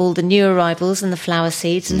see all the new arrivals and the flower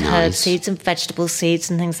seeds and herb seeds and vegetable seeds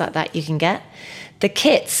and things like that you can get. The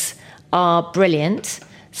kits are brilliant.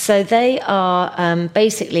 So they are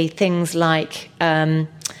basically things like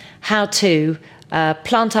how to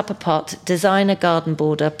plant up a pot, design a garden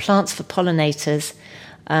border, plants for pollinators,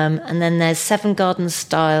 and then there's 7 garden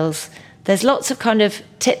styles. There's lots of kind of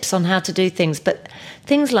tips on how to do things, but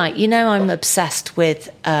things like, I'm obsessed with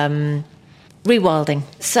rewilding.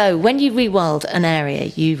 So when you rewild an area,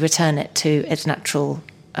 you return it to its natural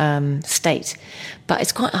state. But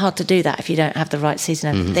it's quite hard to do that if you don't have the right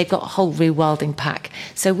season. They've got a whole rewilding pack.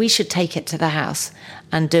 So we should take it to the house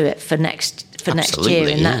and do it for next year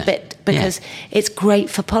in that bit, because it's great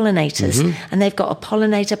for pollinators. And they've got a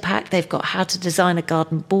pollinator pack. They've got how to design a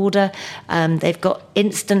garden border. They've got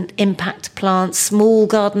instant impact plants, small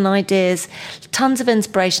garden ideas, tons of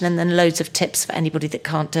inspiration, and then loads of tips for anybody that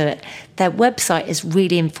can't do it. Their website is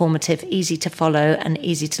really informative, easy to follow and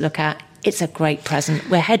easy to look at. It's a great present.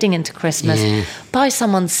 We're heading into Christmas. Buy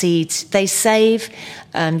someone seeds. They save.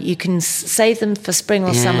 You can save them for spring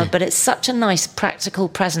or summer, but it's such a nice practical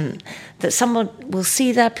present that someone will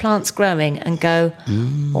see their plants growing and go,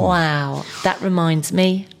 wow, that reminds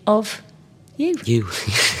me of you.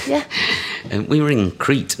 Yeah. We were in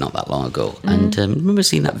Crete not that long ago, and remember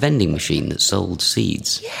seeing that vending machine that sold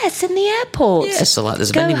seeds? Yes, in the airport. Yeah, so like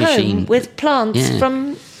there's a Go vending home machine with plants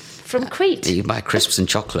from Crete. You buy crisps and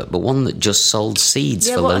chocolate, but one that just sold seeds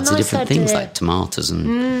for what a loads of nice different idea. things, like tomatoes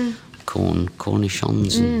and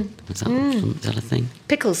cornichons. And is that a thing?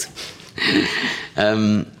 Pickles.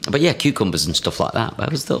 But yeah, cucumbers and stuff like that.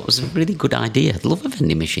 But I thought it was a really good idea. I'd love a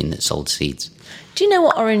vending machine that sold seeds. Do you know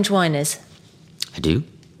what orange wine is? I do.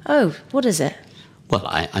 Oh, what is it? Well,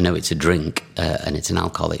 I know it's a drink, and it's an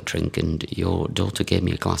alcoholic drink, and your daughter gave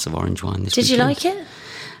me a glass of orange wine this Did you weekend. like it?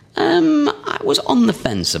 I was on the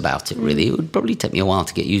fence about it, really. It would probably take me a while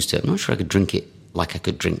to get used to it. I'm not sure I could drink it like I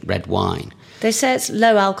could drink red wine. They say it's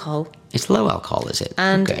low alcohol. It's low alcohol, is it?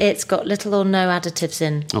 And Okay. it's got little or no additives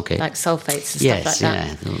in, like sulfates and stuff like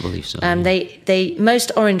that. Yes, I believe so. They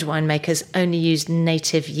most orange winemakers only use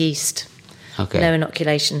native yeast, Okay. no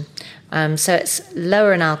inoculation. So it's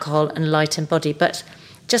lower in alcohol and light in body. But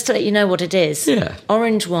just to let you know what it is,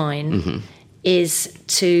 orange wine is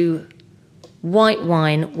to white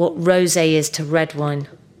wine what rosé is to red wine.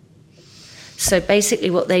 So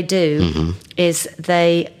basically what they do is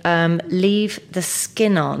they leave the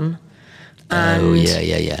skin on. And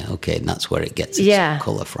Okay, and that's where it gets its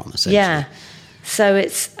colour from, essentially. Yeah. So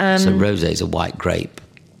it's... so rosé is a white grape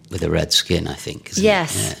with a red skin, I think, isn't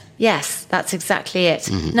yes. it? Yeah. Yes, that's exactly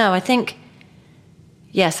it. No, I think...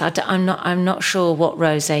 Yes, I'm not sure what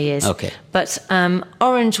rosé is. Okay. But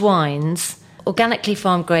orange wines Organically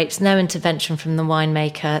farmed grapes, no intervention from the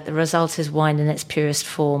winemaker. The result is wine in its purest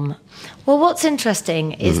form. Well, what's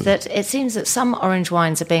interesting is that it seems that some orange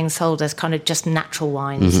wines are being sold as kind of just natural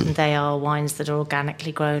wines, and they are wines that are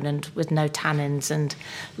organically grown and with no tannins and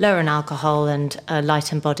lower in alcohol and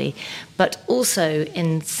light in body. But also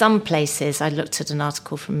in some places, I looked at an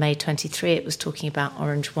article from May 23, it was talking about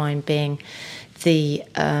orange wine being the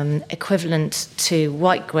equivalent to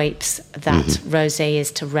white grapes that rosé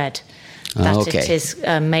is to red. That it is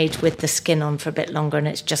made with the skin on for a bit longer, and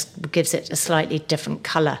it just gives it a slightly different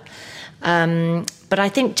colour. But I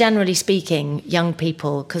think, generally speaking, young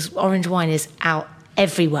people, because orange wine is out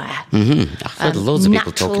everywhere. I've heard loads of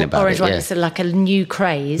people talking about orange it. wine Yeah. is like a new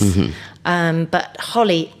craze. But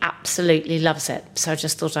Holly absolutely loves it, so I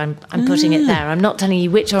just thought I'm putting it there. I'm not telling you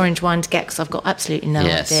which orange wine to get because I've got absolutely no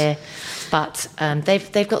idea. But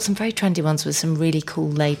they've got some very trendy ones with some really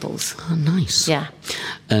cool labels. Oh, nice. Yeah.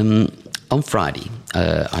 On Friday,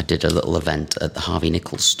 I did a little event at the Harvey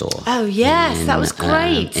Nichols store. Oh, yes, that was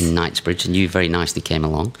great. In Knightsbridge, and you very nicely came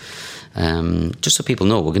along. Just so people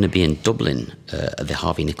know, we're going to be in Dublin, at the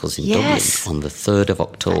Harvey Nichols in Dublin on the 3rd of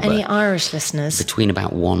October. Any Irish listeners? Between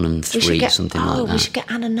about 1 and 3, something like that. Oh, we should get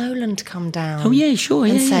Anna Nolan to come down. Oh, yeah, sure.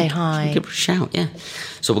 And yeah, say yeah. hi. Give her a shout, yeah.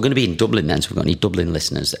 So we're going to be in Dublin then, so we've got any Dublin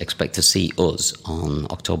listeners that expect to see us on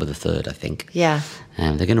October the 3rd, I think. Yeah.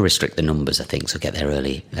 They're going to restrict the numbers, I think, so get there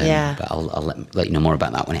early. But I'll let you know more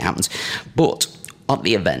about that when it happens. But at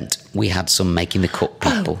the event, we had some Making the Cut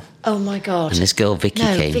people. Oh my God. And this girl, Vicky,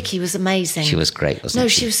 came. Vicky was amazing. She was great, wasn't she? No,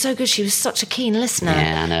 she was so good. She was such a keen listener.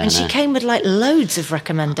 Yeah, I know. And she came with like loads of I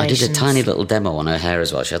recommendations. did a tiny little demo on her hair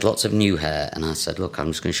as well. She had lots of new hair, and I said, look, I'm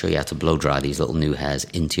just going to show you how to blow dry these little new hairs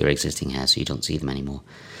into your existing hair so you don't see them anymore.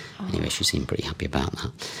 Anyway, she seemed pretty happy about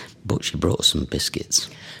that. But she brought us some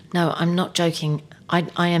biscuits. No, I'm not joking.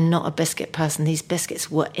 I am not a biscuit person. These biscuits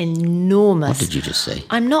were enormous. What did you just say?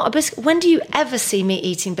 I'm not a biscuit. When do you ever see me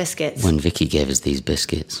eating biscuits? When Vicky gave us these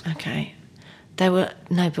biscuits. Okay. They were...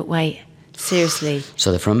 No, but wait. Seriously.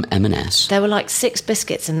 So they're from M&S. There were like 6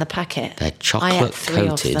 biscuits in the packet. They're I ate 3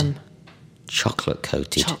 chocolate-coated. of them.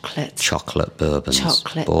 Chocolate-coated. Chocolate bourbons.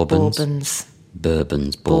 Chocolate bourbons.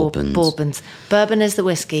 Bourbons. Bourbons. Bourbon is the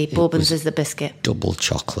whiskey. Bourbons is the biscuit. Double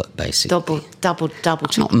chocolate, basically. Double I'm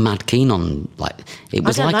chocolate. not mad keen on, like... It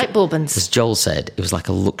was I don't like bourbons. As Joel said, it was like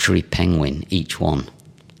a luxury penguin, each one.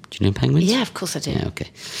 Do you know penguins? Yeah, of course I do. Yeah, okay.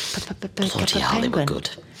 Bloody hell, they were good.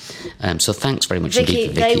 So thanks very much Vicky,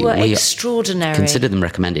 indeed for Vicky. they were extraordinary. Consider them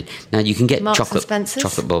recommended. Now, you can get Marks and chocolate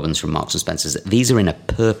Spencer's? bourbons from Marks & Spencer's. These are in a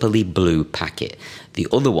purpley blue packet. The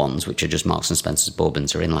other ones, which are just Marks & Spencer's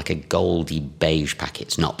bourbons, are in like a goldy beige packet.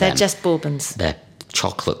 It's not They're them. just bourbons. They're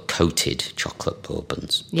chocolate-coated chocolate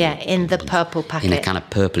bourbons. Yeah, in the purple packet. In a kind of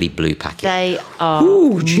purpley blue packet. They are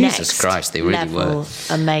Jesus next Christ, they really level were.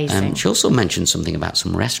 Amazing. She also mentioned something about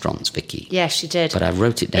some restaurants, Vicky. Yeah, she did. But I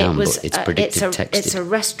wrote it down, but it's predictive texted. It's a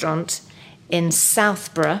restaurant in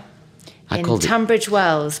Southborough, in called it- Tunbridge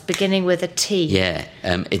Wells, beginning with a T. Yeah,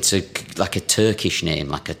 it's like a Turkish name,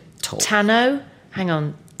 like a... Tano? Hang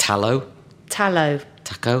on. Tallow? Tallow.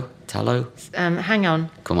 Taco? Tallow? Hang on.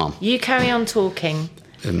 Come on. You carry on talking.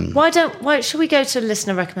 Why should we go to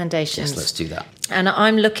listener recommendations? Yes, let's do that. And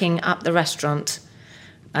I'm looking up the restaurant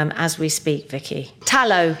as we speak, Vicky.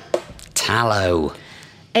 Tallow.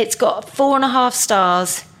 It's got 4.5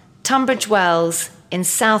 stars. Tunbridge Wells in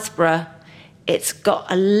Southborough. It's got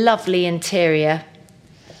a lovely interior.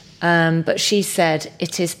 But she said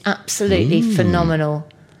it is absolutely phenomenal.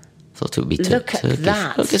 Thought it would be Look at Turkish.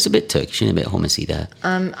 that. Look, it's a bit Turkish and a bit hummusy there.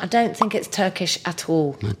 I don't think it's Turkish at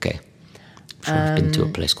all. Okay. I'm sure I've been to a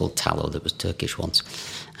place called Tallow that was Turkish once.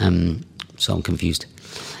 So I'm confused.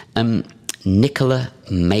 Nicola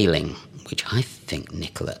Mailing, which I think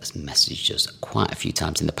Nicola has messaged us quite a few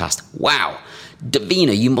times in the past. Wow!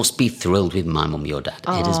 Davina, you must be thrilled with My Mum, Your Dad.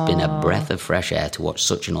 It has been a breath of fresh air to watch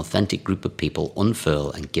such an authentic group of people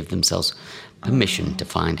unfurl and give themselves permission to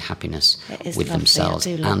find happiness with themselves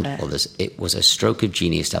and others. It was a stroke of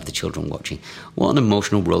genius to have the children watching. What an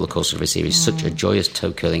emotional rollercoaster of a series. Such a joyous,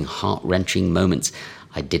 toe-curling, heart-wrenching moments.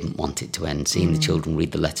 I didn't want it to end. Seeing the children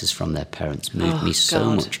read the letters from their parents moved me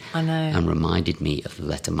so much. I know. And reminded me of the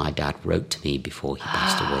letter my dad wrote to me before he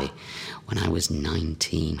passed away when I was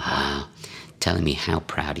 19. Wow. Telling me how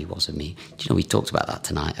proud he was of me. Do you know, we talked about that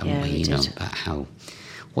tonight, haven't we? We You did. know, about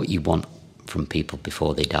what you want from people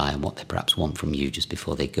before they die and what they perhaps want from you just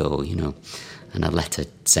before they go, you know. And a letter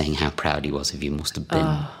saying how proud he was of you must have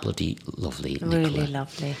been bloody lovely, Nicola. Really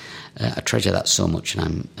lovely. I treasure that so much,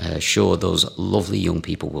 and I'm sure those lovely young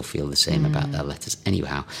people will feel the same about their letters.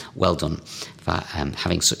 Anyhow, well done for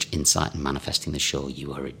having such insight and manifesting the show.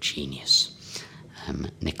 You are a genius.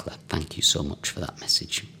 Nicola, thank you so much for that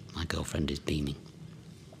message. My girlfriend is beaming.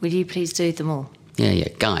 Will you please do them all? Yeah.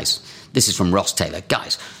 Guys, this is from Ross Taylor.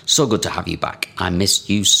 Guys, so good to have you back. I missed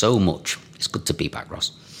you so much. It's good to be back,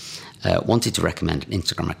 Ross. Wanted to recommend an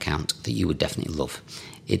Instagram account that you would definitely love.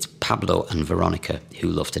 It's Pablo and Veronica, who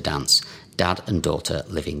love to dance. Dad and daughter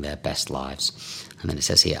living their best lives. And then it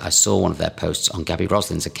says here, I saw one of their posts on Gabby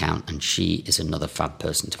Roslin's account, and she is another fab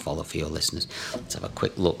person to follow for your listeners. Let's have a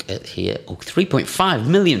quick look at here. 3.5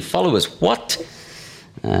 million followers. What?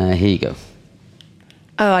 Here you go.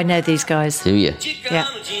 Oh, I know these guys. Do you? Yeah.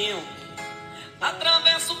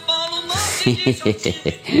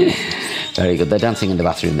 Very good. They're dancing in the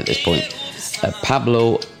bathroom at this point.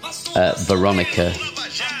 Pablo, Veronica,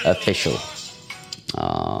 official.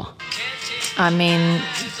 Oh. I mean,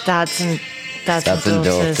 dads and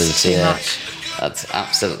daughters too much. That's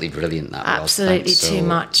absolutely brilliant. That absolutely was. too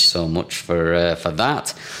much. So much for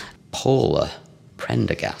that. Paula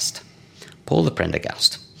Prendergast.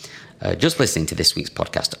 Just listening to this week's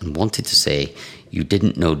podcast and wanted to say you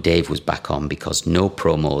didn't know Dave was back on because no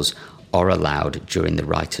promos are allowed during the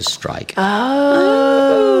writers' strike.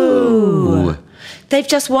 Oh. They've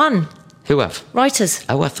just won. Who have? Writers.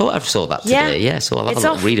 Oh, I thought I saw that today. Yeah, so I'll have a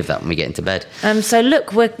little read of that when we get into bed. So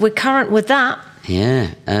look, we're current with that.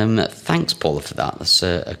 Yeah. Thanks, Paula, for that. That's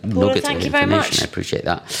a nugget of information. Very much. I appreciate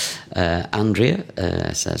that. Andrea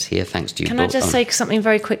says here, thanks to you. Can I just say something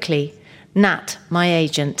very quickly? Nat, my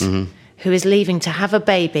agent, who is leaving to have a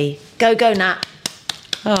baby. Go, Nat.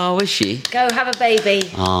 Oh, is she? Go have a baby.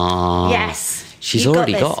 Oh. Yes. She's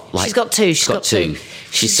already got. She's got two. She's got two.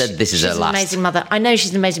 She said this is her last. She's an amazing mother. I know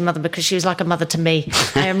she's an amazing mother because she was like a mother to me.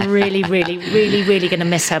 I am really, really, really, really going to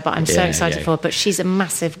miss her, but I'm so excited for her. But she's a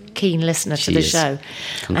massive, keen listener to the show.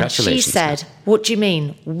 Congratulations. And she said, what do you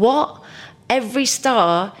mean? What? Every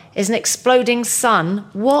star is an exploding sun.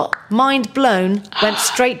 What? Mind blown. Went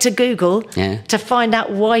straight to Google to find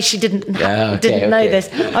out why she didn't know this.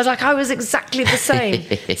 I was like, I was exactly the same.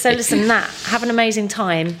 So listen, Nat, have an amazing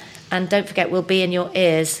time. And don't forget, we'll be in your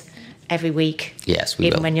ears every week. Yes, we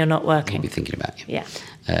will. Even when you're not working. We'll be thinking about you. Yeah.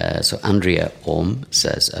 So Andrea Orm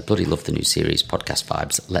says, I bloody love the new series, Podcast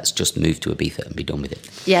Vibes. Let's just move to Ibiza and be done with it.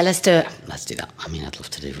 Yeah, let's do it. Let's do that. I mean, I'd love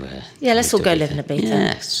to do... let's all go live in Ibiza.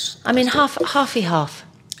 Yes. I mean, half.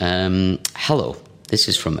 Hello. This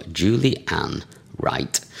is from Julie Ann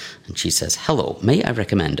Wright. And she says, hello, may I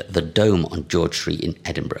recommend The Dome on George Street in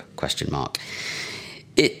Edinburgh? ?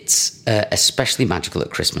 It's especially magical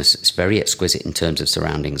at Christmas. It's very exquisite in terms of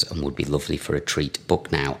surroundings and would be lovely for a treat.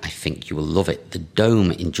 Book now. I think you will love it. The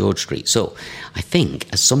Dome in George Street. So I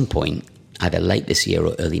think at some point, either late this year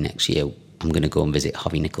or early next year, I'm going to go and visit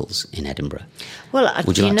Harvey Nichols in Edinburgh. Well,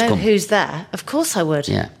 do you know who's there? Of course I would.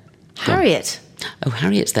 Yeah. Harriet. Oh,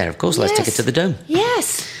 Harriet's there. Of course. Let's take it to the Dome.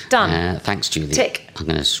 Yes. Done. Thanks, Julie. Tick. I'm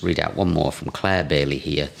going to read out one more from Claire Bailey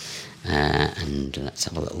here. And let's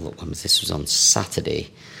have a little look. This was on Saturday.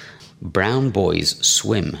 Brown Boys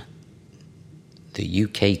Swim. The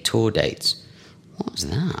UK tour dates. What was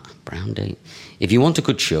that? Brown date. If you want a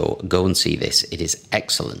good show, go and see this. It is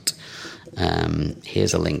excellent.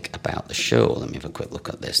 Here's a link about the show. Let me have a quick look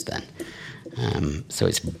at this then. So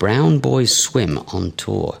it's Brown Boys Swim on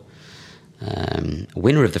tour.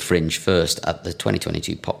 Winner of the Fringe first at the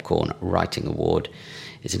 2022 Popcorn Writing Award.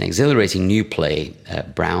 It's an exhilarating new play.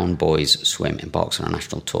 Brown Boys Swim embarks on a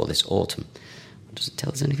national tour this autumn. Does it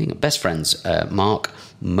tell us anything? Best friends Mark,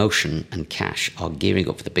 Motion and Cash are gearing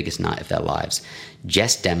up for the biggest night of their lives.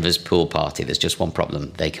 Jess Denver's pool party. There's just one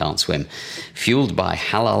problem. They can't swim. Fueled by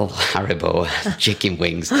halal Haribo chicken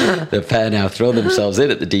wings, the pair now throw themselves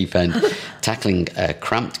in at the deep end, tackling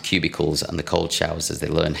cramped cubicles and the cold showers as they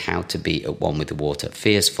learn how to be at one with the water.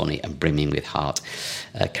 Fierce, funny and brimming with heart.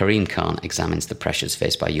 Kareem Khan examines the pressures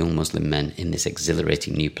faced by young Muslim men in this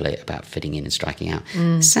exhilarating new play about fitting in and striking out.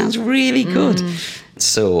 Sounds really good.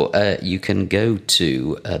 So you can go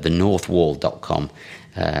to thenorthwall.com,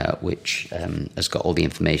 which has got all the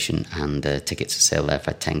information, and tickets are sale there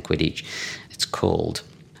for £10 each. It's called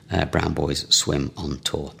Brown Boys Swim on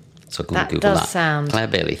Tour. So go and Google that. Sound Claire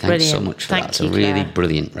Bailey, thanks so much for that. It's a really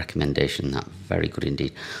brilliant recommendation. That very good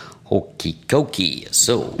indeed. Okie dokie.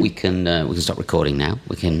 So we can stop recording now.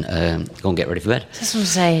 We can go and get ready for bed. I just want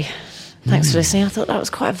to say thanks for listening. I thought that was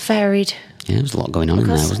quite varied. Yeah, there was a lot going on in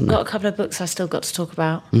there, wasn't there? I've got a couple of books I still got to talk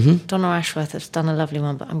about. Donna Ashworth has done a lovely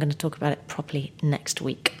one, but I'm going to talk about it properly next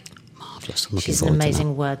week. Marvellous. She's an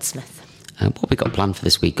amazing wordsmith. What have we got planned for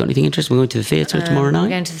this week? Got anything interesting? We're going to the theatre tomorrow night? We're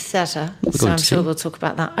going to the theatre, We're so going I'm to sure see? we'll talk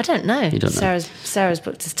about that. I don't know. You don't know? Sarah's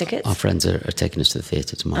booked us tickets. Our friends are taking us to the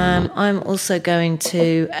theatre tomorrow night. I'm also going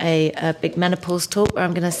to a big menopause talk where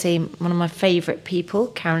I'm going to see one of my favourite people,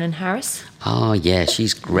 Carolyn Harris. Oh, yeah,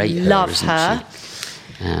 she's great. Love isn't her.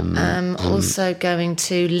 she? I'm also going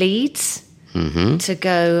to Leeds to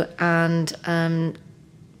go and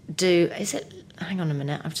do... Is it... Hang on a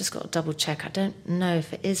minute, I've just got to double check. I don't know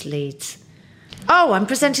if it is Leeds. Oh, I'm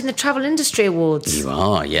presenting the Travel Industry Awards. You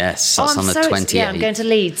are, yes. That's on the 28th. Yeah, I'm going to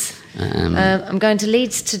Leeds. I'm going to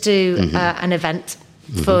Leeds to do an event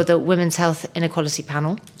for the Women's Health Inequality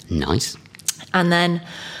Panel. Nice. And then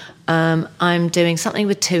I'm doing something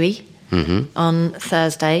with TUI on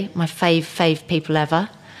Thursday, my fave people ever.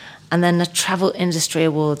 And then the Travel Industry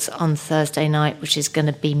Awards on Thursday night, which is going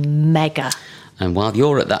to be mega. And while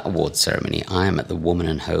you're at that awards ceremony, I am at the Woman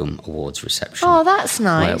and Home Awards reception. Oh, that's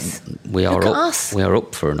nice. We are Look at up. us. We are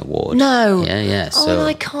up for an award. No. Yeah. So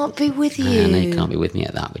I can't be with you. No, you can't be with me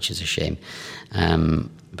at that, which is a shame.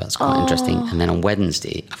 But it's quite interesting. And then on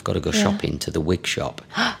Wednesday, I've got to go shopping to the wig shop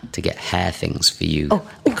to get hair things for you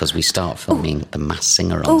because we start filming The Masked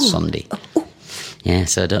Singer on Sunday. Yeah,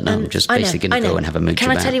 so I don't know. I'm just basically going to go and have a mooch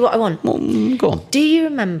about. Can I tell you what I want? Well, go on. Do you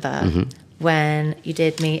remember when you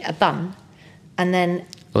did me a bun and then...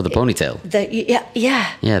 Oh, the ponytail?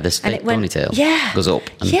 Yeah. Yeah, this fake ponytail. Yeah. Goes up.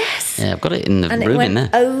 And, yes. Yeah, I've got it in the and room it went in there.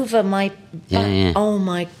 over my... Yeah. Oh,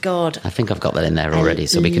 my God. I think I've got that in there already,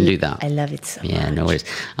 so we can do that. I love it so much. Yeah, no worries.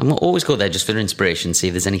 I'm always go there just for inspiration, see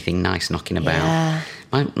if there's anything nice knocking about. Yeah.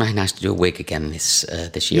 Might be nice to do a wig again this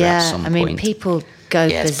year at some point. I mean, people go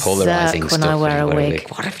it's polarising berserk when stuff I wear a wig.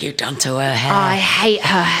 What have you done to her hair? I hate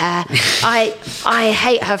her hair. I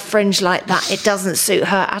hate her fringe like that. It doesn't suit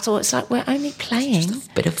her at all. It's like, we're only playing.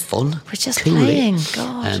 Bit of fun. We're just Cool, playing. eh?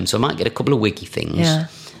 God. So I might get a couple of wiggy things. Yeah.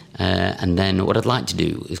 And then what I'd like to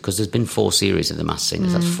do is, because there's been 4 series of The Masked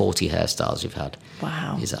Singers, that's 40 hairstyles you've had.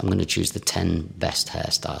 Wow. Is that I'm going to choose the 10 best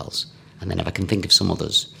hairstyles. And then if I can think of some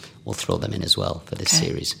others, we'll throw them in as well for this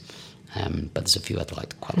series. But there's a few I'd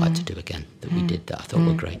quite like to do again that we did that I thought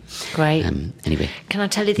were great. Great. Anyway. Can I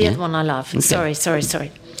tell you the other one I love? Okay. Sorry. It's all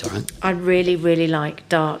right. I really, really like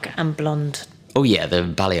dark and blonde. Oh, yeah, the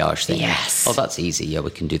balayage thing. Yes. Oh, that's easy. Yeah,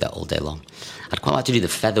 we can do that all day long. I'd quite like to do the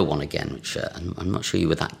feather one again, which I'm not sure you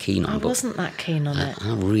were that keen on. I wasn't that keen on it.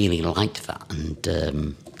 I really liked that, and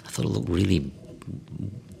I thought it looked really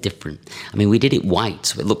different. I mean, we did it white,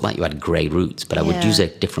 so it looked like you had grey roots, but I would use a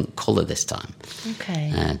different colour this time.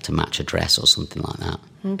 Okay. To match a dress or something like that.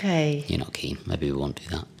 Okay. You're not keen. Maybe we won't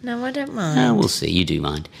do that. No, I don't mind. No, we'll see. You do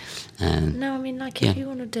mind. No, I mean, if you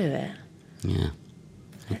want to do it, yeah.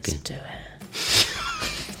 let's do it.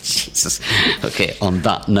 Jesus. Okay, on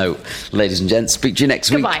that note, ladies and gents, speak to you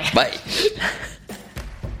next week. Goodbye. Bye.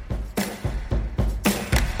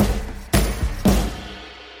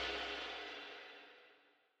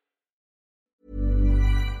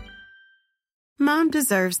 Mom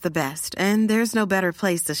deserves the best, and there's no better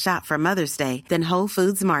place to shop for Mother's Day than Whole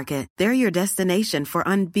Foods Market. They're your destination for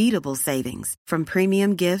unbeatable savings, from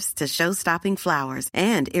premium gifts to show-stopping flowers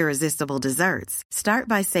and irresistible desserts. Start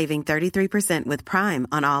by saving 33% with Prime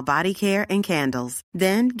on all body care and candles.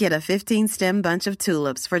 Then get a 15-stem bunch of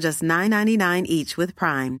tulips for just $9.99 each with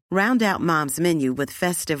Prime. Round out Mom's menu with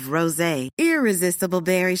festive rosé, irresistible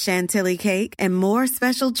berry chantilly cake, and more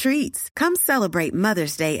special treats. Come celebrate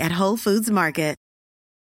Mother's Day at Whole Foods Market.